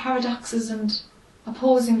all the paradoxes and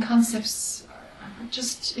opposing concepts are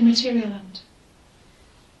just immaterial, and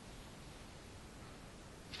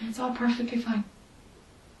it's all perfectly fine.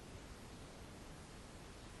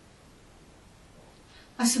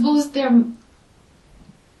 I suppose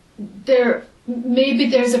maybe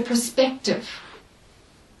there's a perspective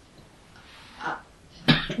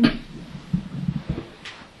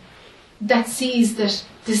that sees that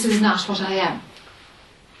this is not what I am.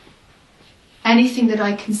 Anything that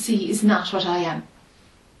I can see is not what I am.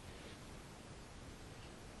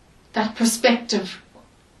 That perspective,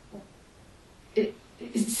 it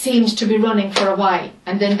seemed to be running for a while,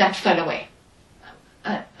 and then that fell away.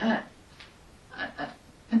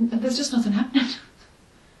 And there's just nothing happening.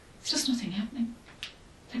 There's just nothing happening.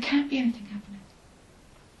 There can't be anything happening.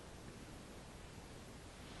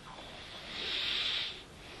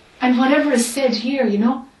 And whatever is said here,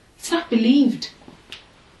 it's not believed.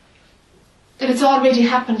 That it's already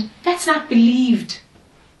happened, that's not believed.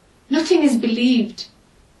 Nothing is believed.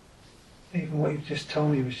 Even what you've just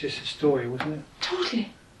told me was just a story, wasn't it?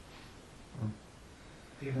 Totally.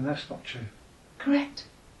 Even that's not true. Correct.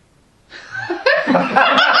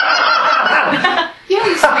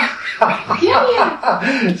 Yes.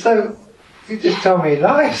 Yeah. So, you just told me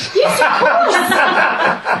lies. Yes, of course.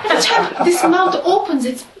 Every time this mouth opens,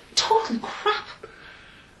 it's total crap.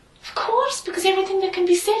 Of course, because everything that can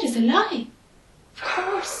be said is a lie. Of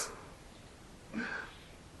course.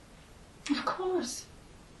 Of course.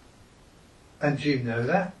 And you know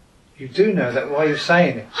that. You do know that while you're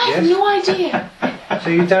saying it. I have no idea. So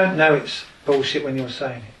you don't know it's bullshit when you're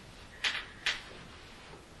saying it.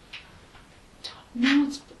 No,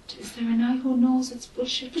 is there an I who knows it's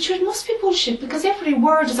bullshit? But it must be bullshit because every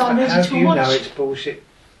word is already How too do you much. know it's bullshit?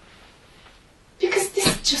 Because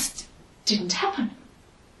this just didn't happen.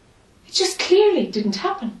 It just clearly didn't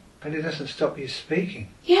happen. But it doesn't stop you speaking.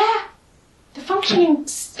 Yeah. The functioning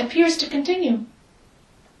appears to continue.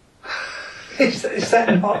 Is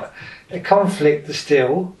that not a conflict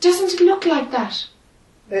still? Doesn't it look like that?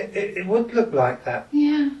 It would look like that.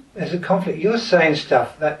 Yeah. There's a conflict. You're saying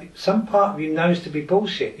stuff that some part of you knows to be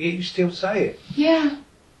bullshit, yet you still say it. Yeah.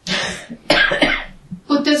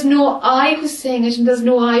 But there's no I who's saying it and there's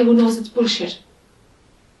no I who knows it's bullshit.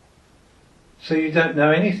 So you don't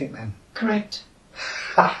know anything then? Correct.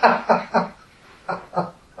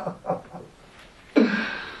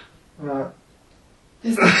 Right.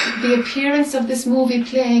 There's the appearance of this movie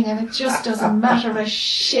playing and it just doesn't matter a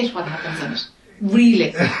shit what happens in it.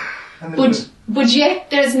 Really. But yet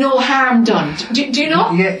there's no harm done. Do you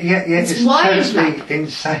know? Yeah. It's wild, totally like.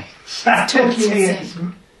 insane. It's totally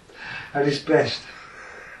insane. At its best.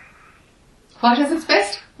 What is its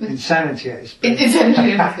best? Insanity at its best.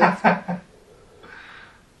 Insanity at its best.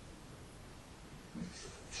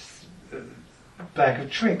 A bag of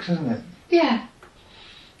tricks, isn't it? Yeah.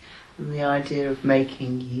 And the idea of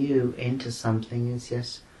making you into something is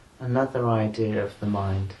just another idea of the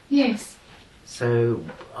mind. Yes. So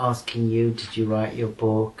asking you, did you write your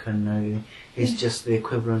book? And it's just the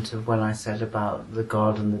equivalent of when I said about the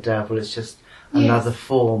God and the devil. It's just another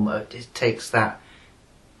form. It takes that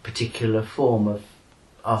particular form of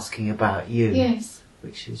asking about you. Yes.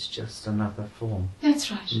 Which is just another form. That's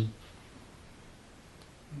right. Mm.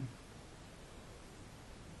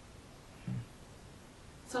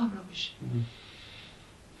 It's all rubbish. Mm.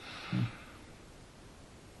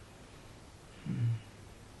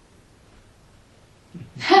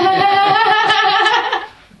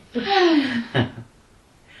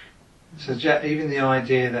 So even the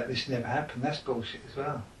idea that this never happened, that's bullshit as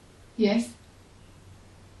well. Yes.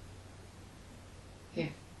 Yeah.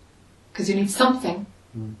 Because you need something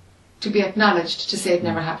to be acknowledged to say it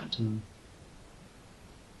never happened. Mm.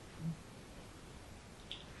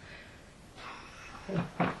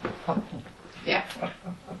 Yeah.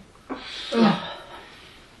 Yeah.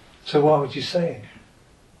 So why would you say it?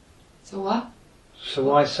 So what? So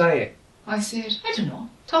why say it? I say it. I don't know.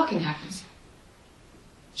 Talking happens.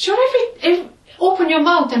 Sure, every open your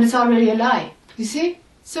mouth and it's already a lie. You see?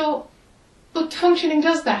 So, but functioning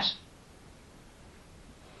does that.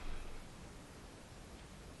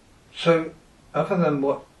 So, other than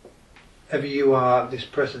whatever you are at this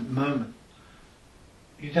present moment,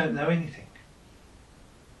 you don't know anything.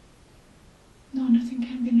 No, nothing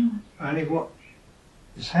can be known. Only what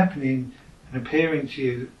is happening and appearing to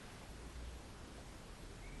you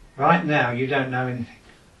right now, you don't know anything.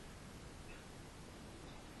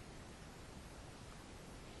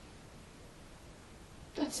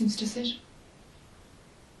 That seems to sit.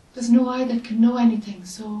 There's no I that can know anything,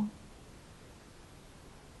 so...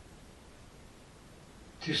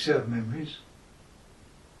 Do you still have memories?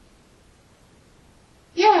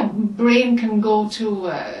 Yeah, brain can go to,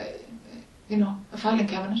 a filing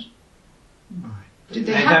cabinet. Right. Did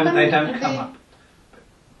they happen? They don't come up.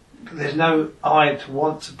 But there's no I to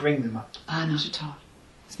want to bring them up. Ah, not at all.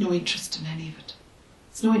 There's no interest in any of it.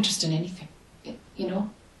 There's no interest in anything, you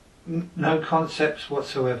know? No concepts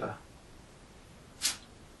whatsoever.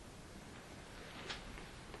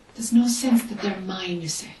 There's no sense that they're mine, you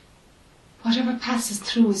say. Whatever passes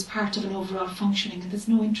through is part of an overall functioning, and there's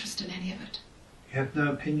no interest in any of it. You have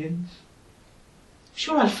no opinions?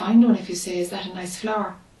 Sure, I'll find one if you say, is that a nice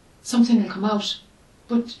flower? Something will come out.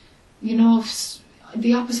 But,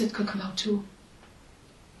 the opposite could come out too.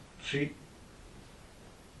 So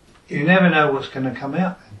you never know what's going to come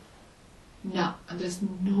out then? No, and there's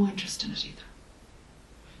no interest in it either.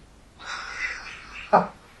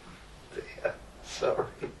 Dear, sorry.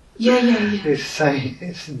 Yeah. It's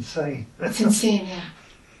insane. It's insane, yeah.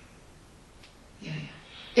 Yeah.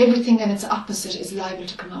 Everything and its opposite is liable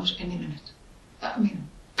to come out any minute. I mean,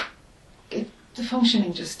 the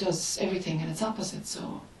functioning just does everything and its opposite,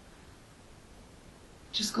 so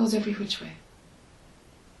it just goes every which way.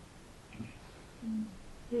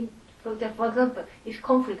 For example, if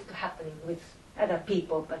conflict is happening with other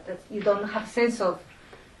people, but that you don't have sense of,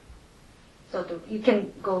 sort of, you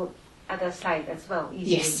can go other side as well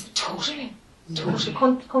easily. Yes, totally.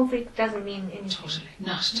 Conflict doesn't mean anything. Totally,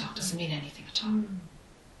 not at all. Doesn't mean anything at all.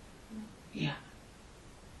 Yeah.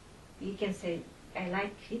 You can say, I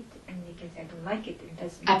like it, and you can say, I don't like it. It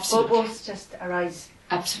doesn't. Absolutely. Both just arise.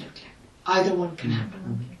 Absolutely. Either one can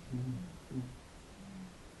happen. Okay.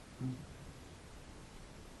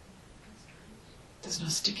 There's no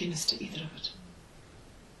stickiness to either of it.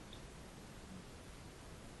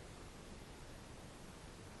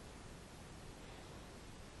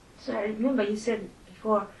 So I remember you said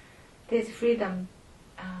before, there's freedom,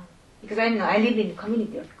 because I know I live in a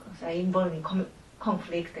community, of course. I involve in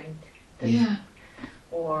conflict and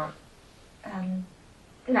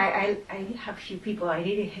and I have few people I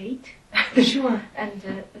really hate. Sure. And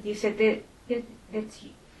but you said that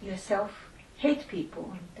yourself hate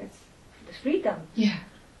people, and that's the freedom. Yeah.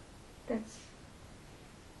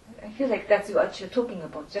 I feel like that's what you're talking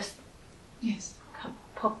about. Just Yes.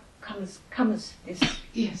 comes this.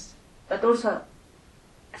 Yes. But also,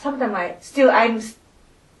 sometimes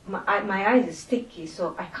my eyes is sticky,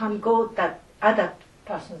 so I can't go that other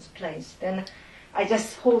person's place. Then I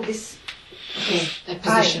just hold this That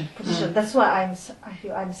position. position. That's why I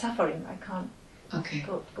feel I'm suffering. I can't Okay.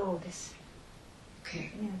 go this.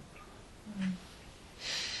 Okay.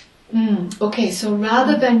 Yeah. Okay, so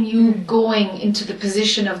rather than you going into the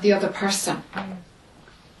position of the other person,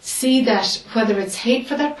 see that whether it's hate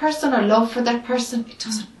for that person or love for that person, it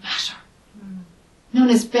doesn't matter. None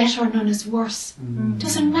is better, none is worse. It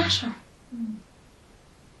doesn't matter.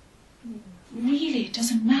 Really, it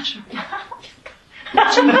doesn't matter.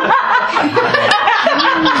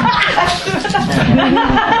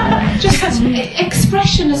 Just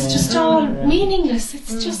expression is just all meaningless.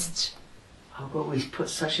 It's just... Oh, but we put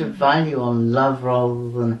such a value on love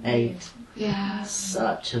rather than hate. Yeah.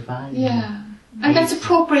 Such a value. Yeah. And that's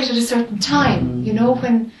appropriate at a certain time,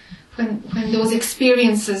 when those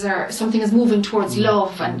experiences are, something is moving towards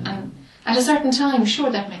love and at a certain time, sure,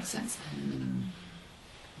 that makes sense.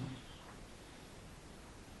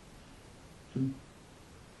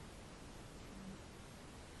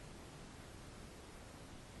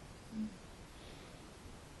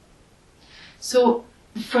 So,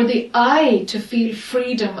 for the I to feel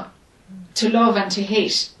freedom to love and to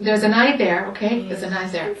hate, there's an I there, okay? There's an I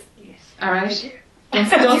there. Yes. All right?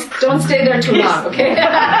 Don't stay there too long, okay?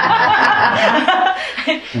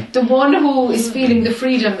 The one who is feeling the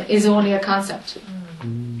freedom is only a concept.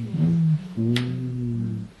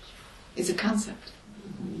 It's a concept.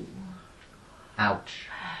 Ouch.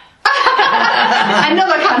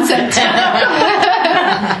 Another concept.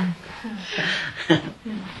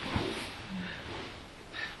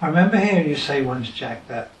 I remember hearing you say once, Jack,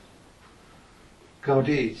 that God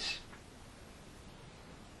is.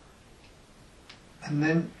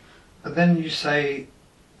 But then you say,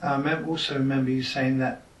 I also remember you saying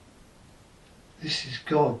that this is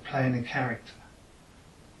God playing a character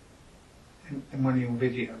in one of your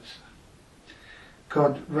videos.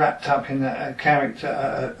 God wrapped up in a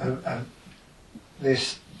character,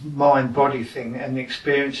 this mind-body thing and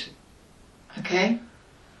experience. Okay.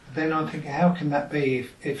 Then I'm thinking, how can that be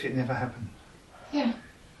if it never happened? Yeah.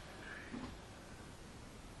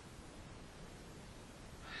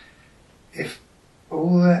 If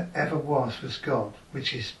all ever was God,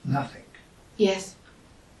 which is nothing, Yes,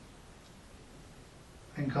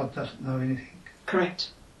 then God doesn't know anything. correct.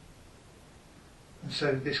 And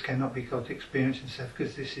so this cannot be God experiencing himself,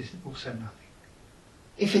 because this is also nothing.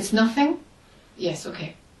 If it's nothing, yes,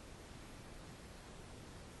 okay.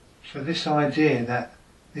 So this idea that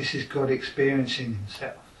this is God experiencing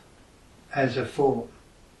himself as a form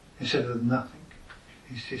instead of nothing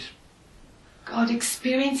is just... God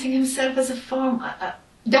experiencing himself as a form,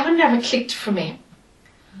 that one never clicked for me.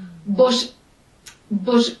 But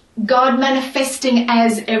God manifesting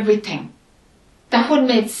as everything, that one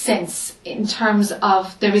made sense in terms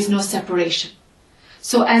of there is no separation.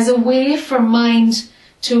 So as a way for mind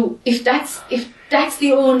to, if that's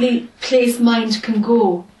the only place mind can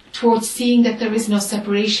go towards seeing that there is no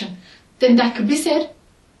separation, then that could be said.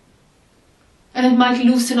 And it might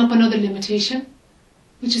loosen up another limitation,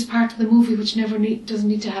 which is part of the movie, which doesn't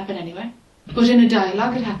need to happen anyway. But in a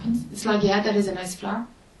dialogue it happens. It's like, yeah, that is a nice flower.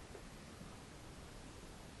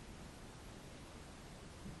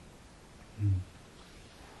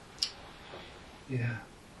 Yeah.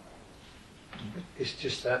 It's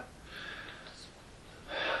just that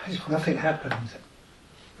if nothing happens,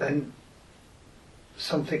 then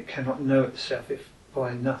something cannot know itself if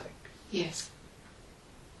by nothing. Yes.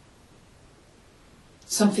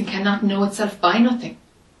 Something cannot know itself by nothing.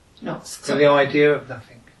 No. So the idea of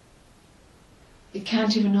nothing. It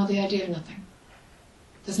can't even know the idea of nothing.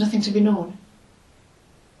 There's nothing to be known.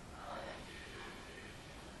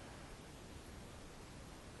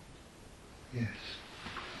 Yes.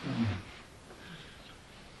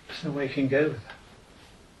 There's no way you can go with that.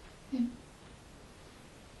 Yeah.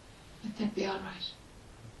 Let that be all right.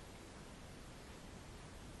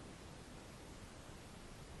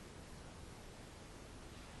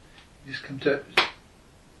 You just come to it.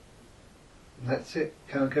 And that's it.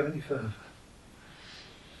 Can't go any further.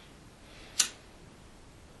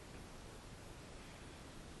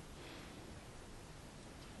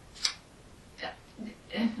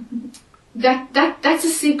 That's a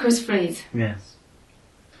seeker's phrase. Yes.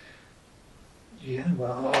 Yeah,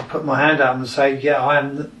 well, I'll put my hand up and say, yeah, I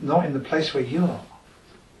am not in the place where you are.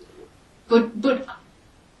 But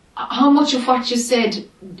how much of what you said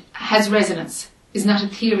has resonance is not a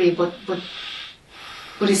theory, but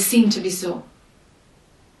is seen to be so.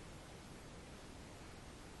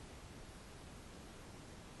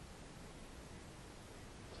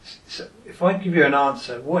 So if I give you an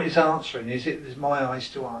answer, what is answering? Is my eyes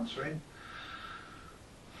still answering?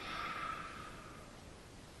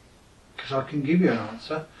 Because I can give you an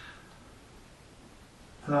answer,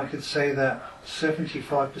 and I could say that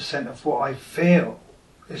 75% of what I feel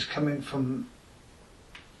is coming from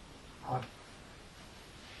my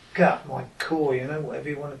gut, my core, whatever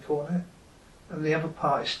you want to call it, and the other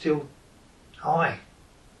part is still I.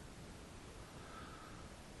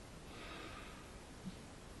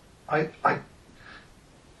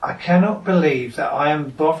 I cannot believe that I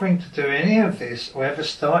am bothering to do any of this, or ever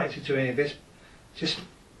started to do any of this, just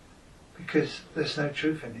because there's no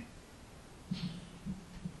truth in it.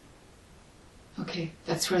 Okay,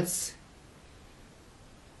 that's where there's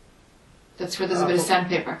a bit of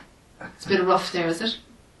sandpaper. It's a bit rough there, is it?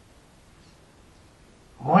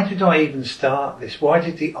 Why did I even start this? Why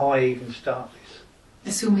did the I even start this?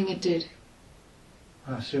 Assuming it did.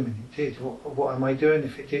 I'm assuming it did. What am I doing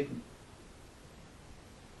if it didn't?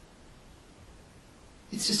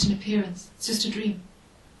 It's just an appearance. It's just a dream.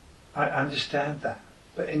 I understand that.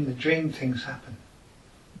 But in the dream things happen.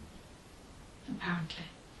 Apparently.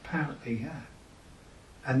 Apparently, yeah.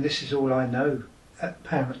 And this is all I know,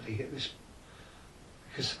 apparently,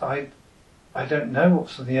 because I don't know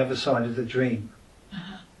what's on the other side of the dream.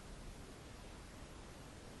 Uh-huh.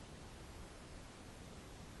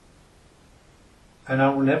 And I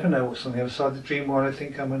will never know what's on the other side of the dream while I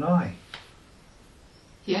think I'm an I.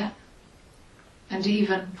 Yeah. And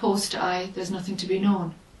even post-I, there's nothing to be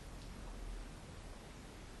known.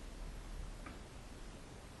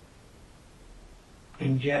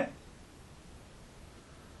 And yet,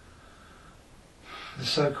 the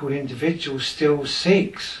so-called individual still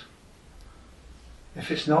seeks. If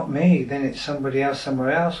it's not me, then it's somebody else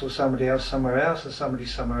somewhere else, or somebody else somewhere else, or somebody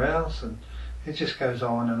somewhere else, and it just goes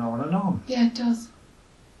on and on and on. Yeah, it does.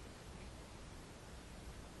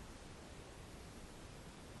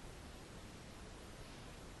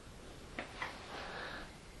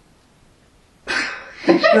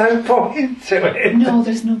 There's no point to it. No,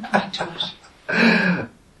 there's no point to it.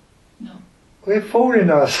 No. We're fooling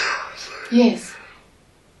ourselves. Yes.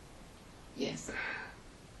 Yes.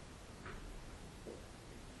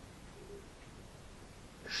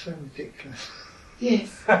 So ridiculous.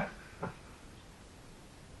 Yes.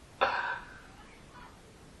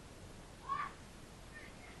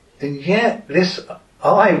 And yet this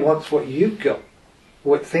I wants what you've got,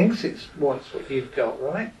 or it thinks it wants what you've got,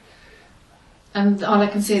 right? And all I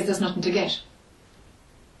can say is there's nothing to get.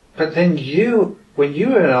 But then you, when you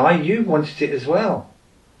were an I, you wanted it as well.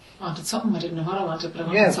 I wanted something. I didn't know what I wanted, but I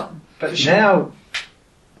wanted something. But for sure. now,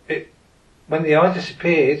 when the I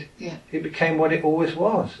disappeared, Yeah. it became what it always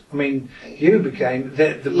was. I mean, you became,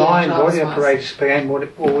 the Yeah, mind it always body was. apparatus became what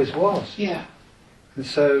it always was. Yeah, And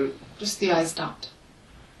so, just the eye stopped.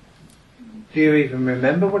 do you even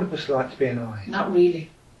remember what it was like to be an I? Not really.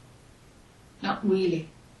 Not really.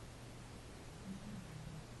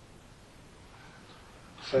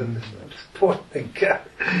 So this poor thing.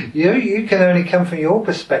 You can only come from your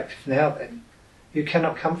perspective now then. You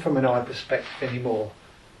cannot come from an I perspective anymore.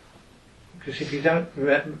 Because if you don't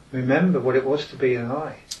remember what it was to be an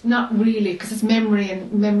I. Not really, because it's memory,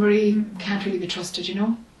 and memory can't really be trusted, you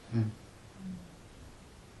know?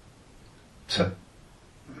 So,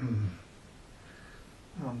 I'm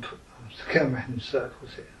going around in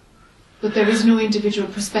circles here. But there is no individual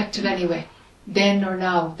perspective anyway. Then or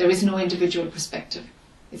now, there is no individual perspective.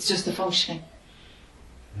 It's just the functioning.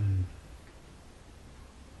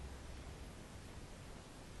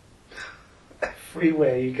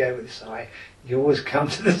 Everywhere you go with this I, you always come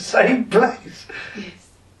to the same place. Yes.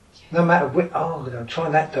 No matter where, I'm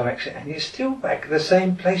trying that direction, and you're still back at the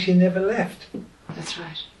same place you never left. That's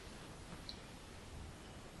right.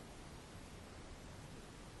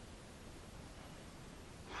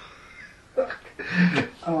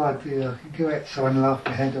 Oh dear, I could go outside and laugh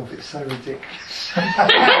my head off, it's so ridiculous.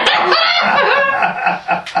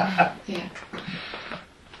 Yeah.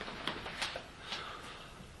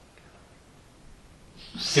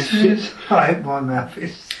 Right, my mouth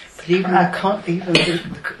is. But even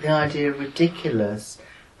the idea of ridiculous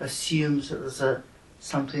assumes that there's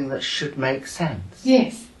something that should make sense.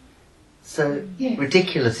 Yes. So Yes.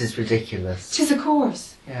 ridiculous is ridiculous. It is, of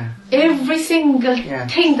course. Yeah. Every single Yeah.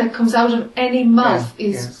 thing that comes out of any mouth Yeah,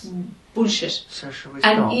 is yes. bullshit. So shall we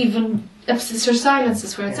And stop? even sure, silence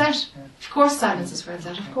is where it's Yeah, at. yeah. Of course, silence is where it's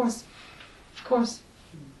at. Of course, of course.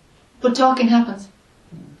 But talking happens,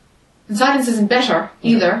 and silence isn't better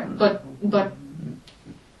either. But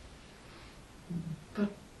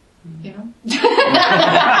you know. No,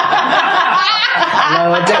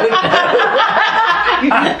 I don't.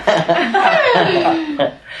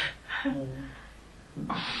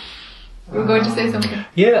 You were going to say something.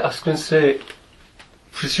 Yeah, I was going to say,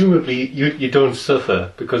 presumably you don't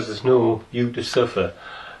suffer because there's no you to suffer.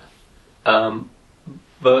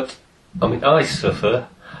 But, I mean, I suffer.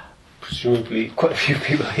 Presumably quite a few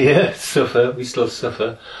people here suffer. We still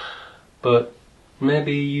suffer. But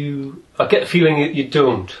maybe I get the feeling that you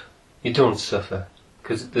don't suffer.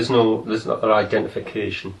 Because there's not an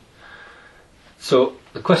identification. So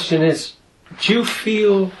the question is, do you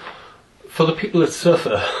feel, for the people that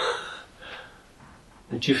suffer,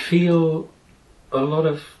 do you feel a lot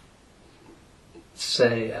of,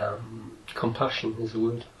 say, compassion is the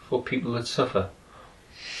word, for people that suffer?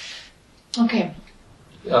 Okay.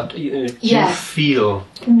 Do you Yes. feel?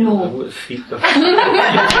 No.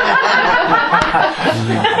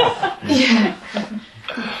 Yeah.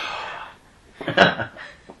 I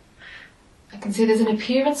can say there's an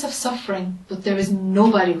appearance of suffering, but there is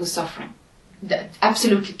nobody who's suffering. That's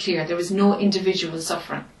absolutely clear. There is no individual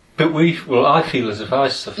suffering. But I feel as if I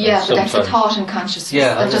suffer. Yeah, but sometimes. that's a thought and consciousness.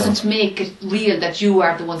 Yeah, I that know. doesn't make it real that you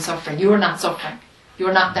are the one suffering. You're not suffering.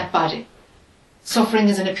 You're not that body. Suffering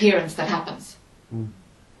is an appearance that happens.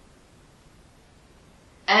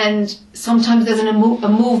 And sometimes there's a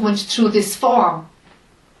movement through this form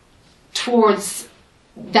towards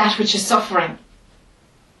that which is suffering.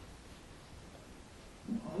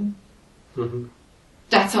 Mm-hmm.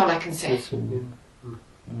 That's all I can say. Yes, yeah.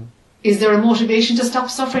 Is there a motivation to stop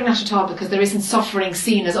suffering? Not at all, because there isn't suffering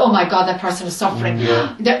seen as, oh my God, that person is suffering.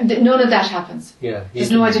 Yeah. None of that happens. Yeah. There's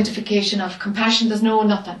no identification of compassion, there's no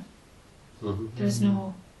nothing. Mm-hmm. There's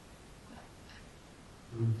no,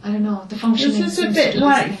 I don't know, the functioning This is a seems bit to do the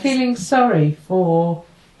like same. feeling sorry for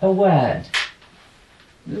a word.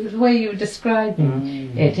 The way you were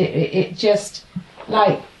describing it just,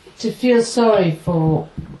 like, to feel sorry for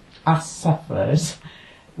us sufferers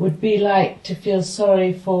would be like to feel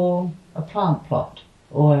sorry for a plant plot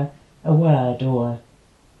or a word or...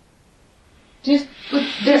 But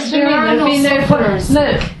There are no sufferers. No,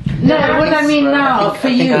 what I mean now for I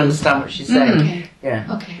think you. I understand what she's saying. Okay.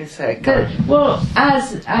 Yeah. Okay. You say it, go on. Well,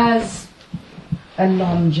 as a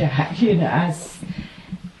non-Jack, as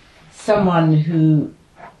someone who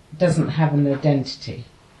doesn't have an identity,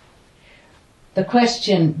 the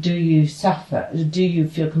question, do you suffer, do you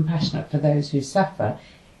feel compassionate for those who suffer,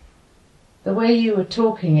 the way you were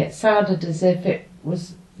talking, it sounded as if it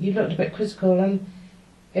was, you looked a bit quizzical, and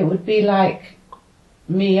it would be like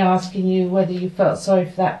me asking you whether you felt sorry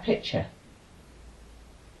for that picture.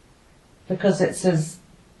 Because it's as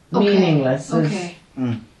meaningless Okay.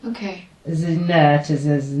 Mm. Okay. as inert as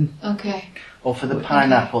Okay. Or for the Okay.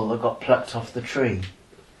 pineapple that got plucked off the tree.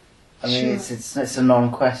 I mean, Sure. it's a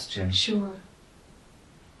non-question. Sure.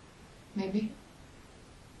 Maybe.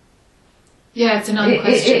 Yeah, it's a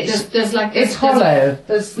non-question. There's like it's there's hollow.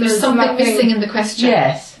 There's something nothing missing in the question.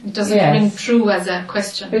 Yes. It doesn't yes. ring true as a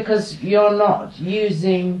question. Because you're not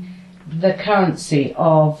using the currency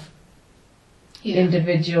of Yeah.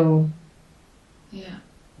 individual Yeah.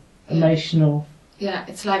 emotional. Yeah.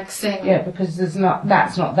 It's like saying. Yeah, because that's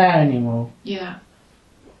not there anymore. Yeah.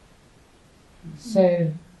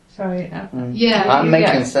 So, sorry. Yeah. That's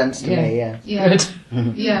making Yeah. sense to Yeah. me, yeah. Yeah. Good.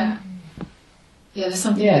 Yeah. Yeah. There's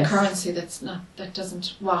something in Yes. the currency that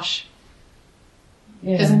doesn't wash.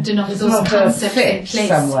 Yeah. There isn't enough of There's those not a concepts in fit place.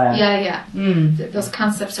 somewhere. Yeah. Yeah. Mm. Those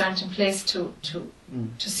concepts aren't in place to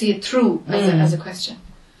see it through as a question.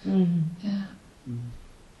 Mm. Yeah.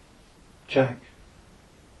 Jack,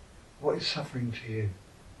 what is suffering to you?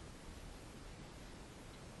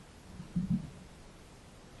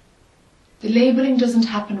 The labelling doesn't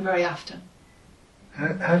happen very often.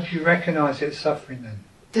 How do you recognise it's suffering then?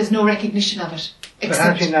 There's no recognition of it. But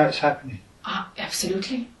how do you know it's happening?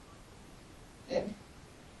 Absolutely.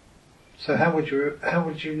 So how would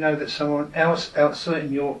you know that someone else outside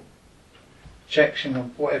in your projection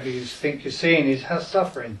of whatever you think you're seeing has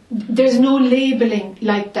suffering? There's no labelling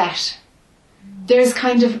like that. There's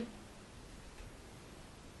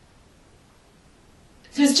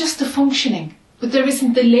just the functioning, but there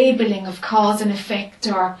isn't the labelling of cause and effect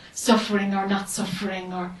or suffering or not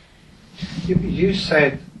suffering or. You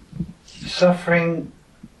said suffering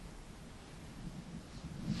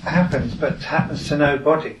happens, but happens to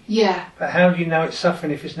nobody. Yeah. But how do you know it's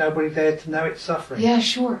suffering if there's nobody there to know it's suffering? Yeah,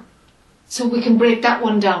 sure. So we can break that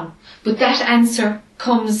one down. But that answer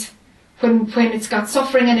comes when it's got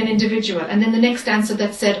suffering in an individual, and then the next answer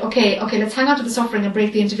that said, okay, let's hang on to the suffering and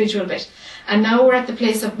break the individual bit. And now we're at the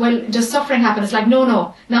place of, well, does suffering happen? It's like,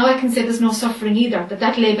 no. Now I can say there's no suffering either, but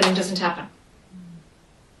that labelling doesn't happen.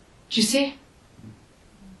 Do you see?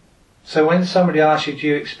 So when somebody asks you, do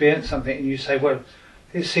you experience something, and you say, well,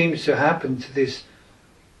 it seems to happen to this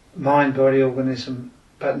mind-body organism,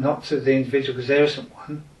 but not to the individual because there isn't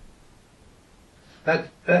one.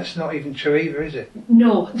 That's not even true either, is it?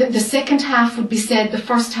 No, the second half would be said, the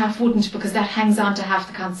first half wouldn't, because that hangs on to half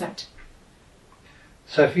the concept.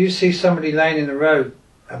 So if you see somebody laying in the road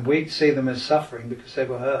and we'd see them as suffering because they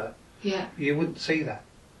were hurt, Yeah. you wouldn't see that.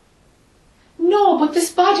 No, but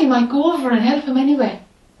this body might go over and help him anyway.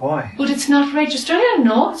 Why? But it's not registered. I don't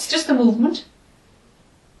know, it's just the movement.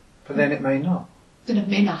 But then it may not. Then it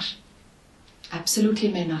may not. Absolutely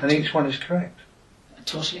may not. And each one is correct.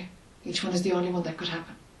 Totally. Each one is the only one that could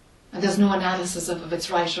happen. And there's no analysis of if it's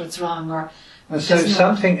right or it's wrong or... And so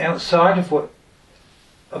something outside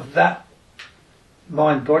of that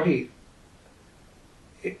mind-body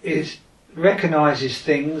recognises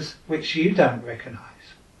things which you don't recognise.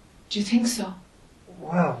 Do you think so?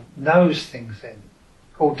 Well, knows things then.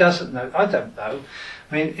 Or doesn't know. I don't know.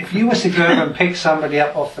 I mean, if you was to go over and pick somebody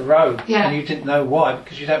up off the road and you didn't know why,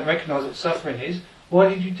 because you don't recognise what suffering is, why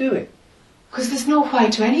did you do it? Because there's no why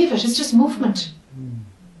to any of it. It's just movement.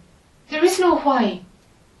 There is no why.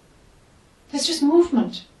 There's just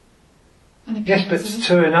movement. And Yes, but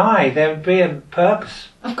to an eye, there would be a purpose.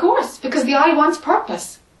 Of course, because the eye wants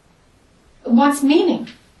purpose. It wants meaning.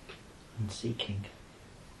 And seeking.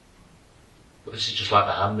 But this is just like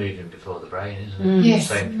the hand moving before the brain, isn't it? Mm. Yes.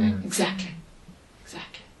 Same thing. Exactly.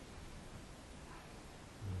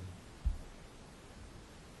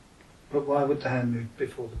 But why would the hand move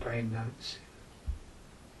before the brain notes it?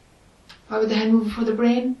 Why would the hand move before the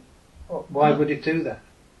brain? Why would it do that?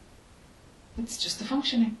 It's just the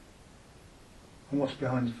functioning. And what's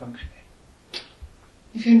behind the functioning?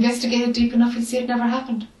 If you investigate it deep enough, you'll see it never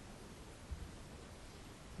happened.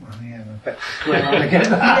 Well, yeah, I bet we're on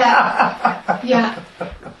again. Yeah.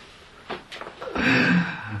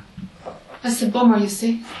 That's the bummer, you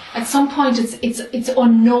see. At some point, it's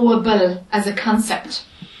unknowable as a concept,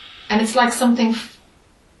 and it's like something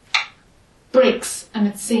breaks, and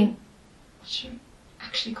it's seen. Sure,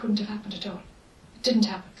 actually, couldn't have happened at all. It didn't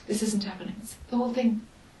happen. This isn't happening. It's, the whole thing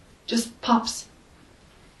just pops.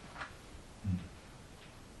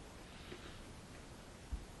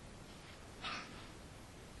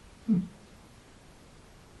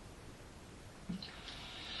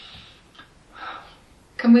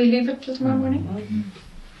 Can we leave it till tomorrow morning?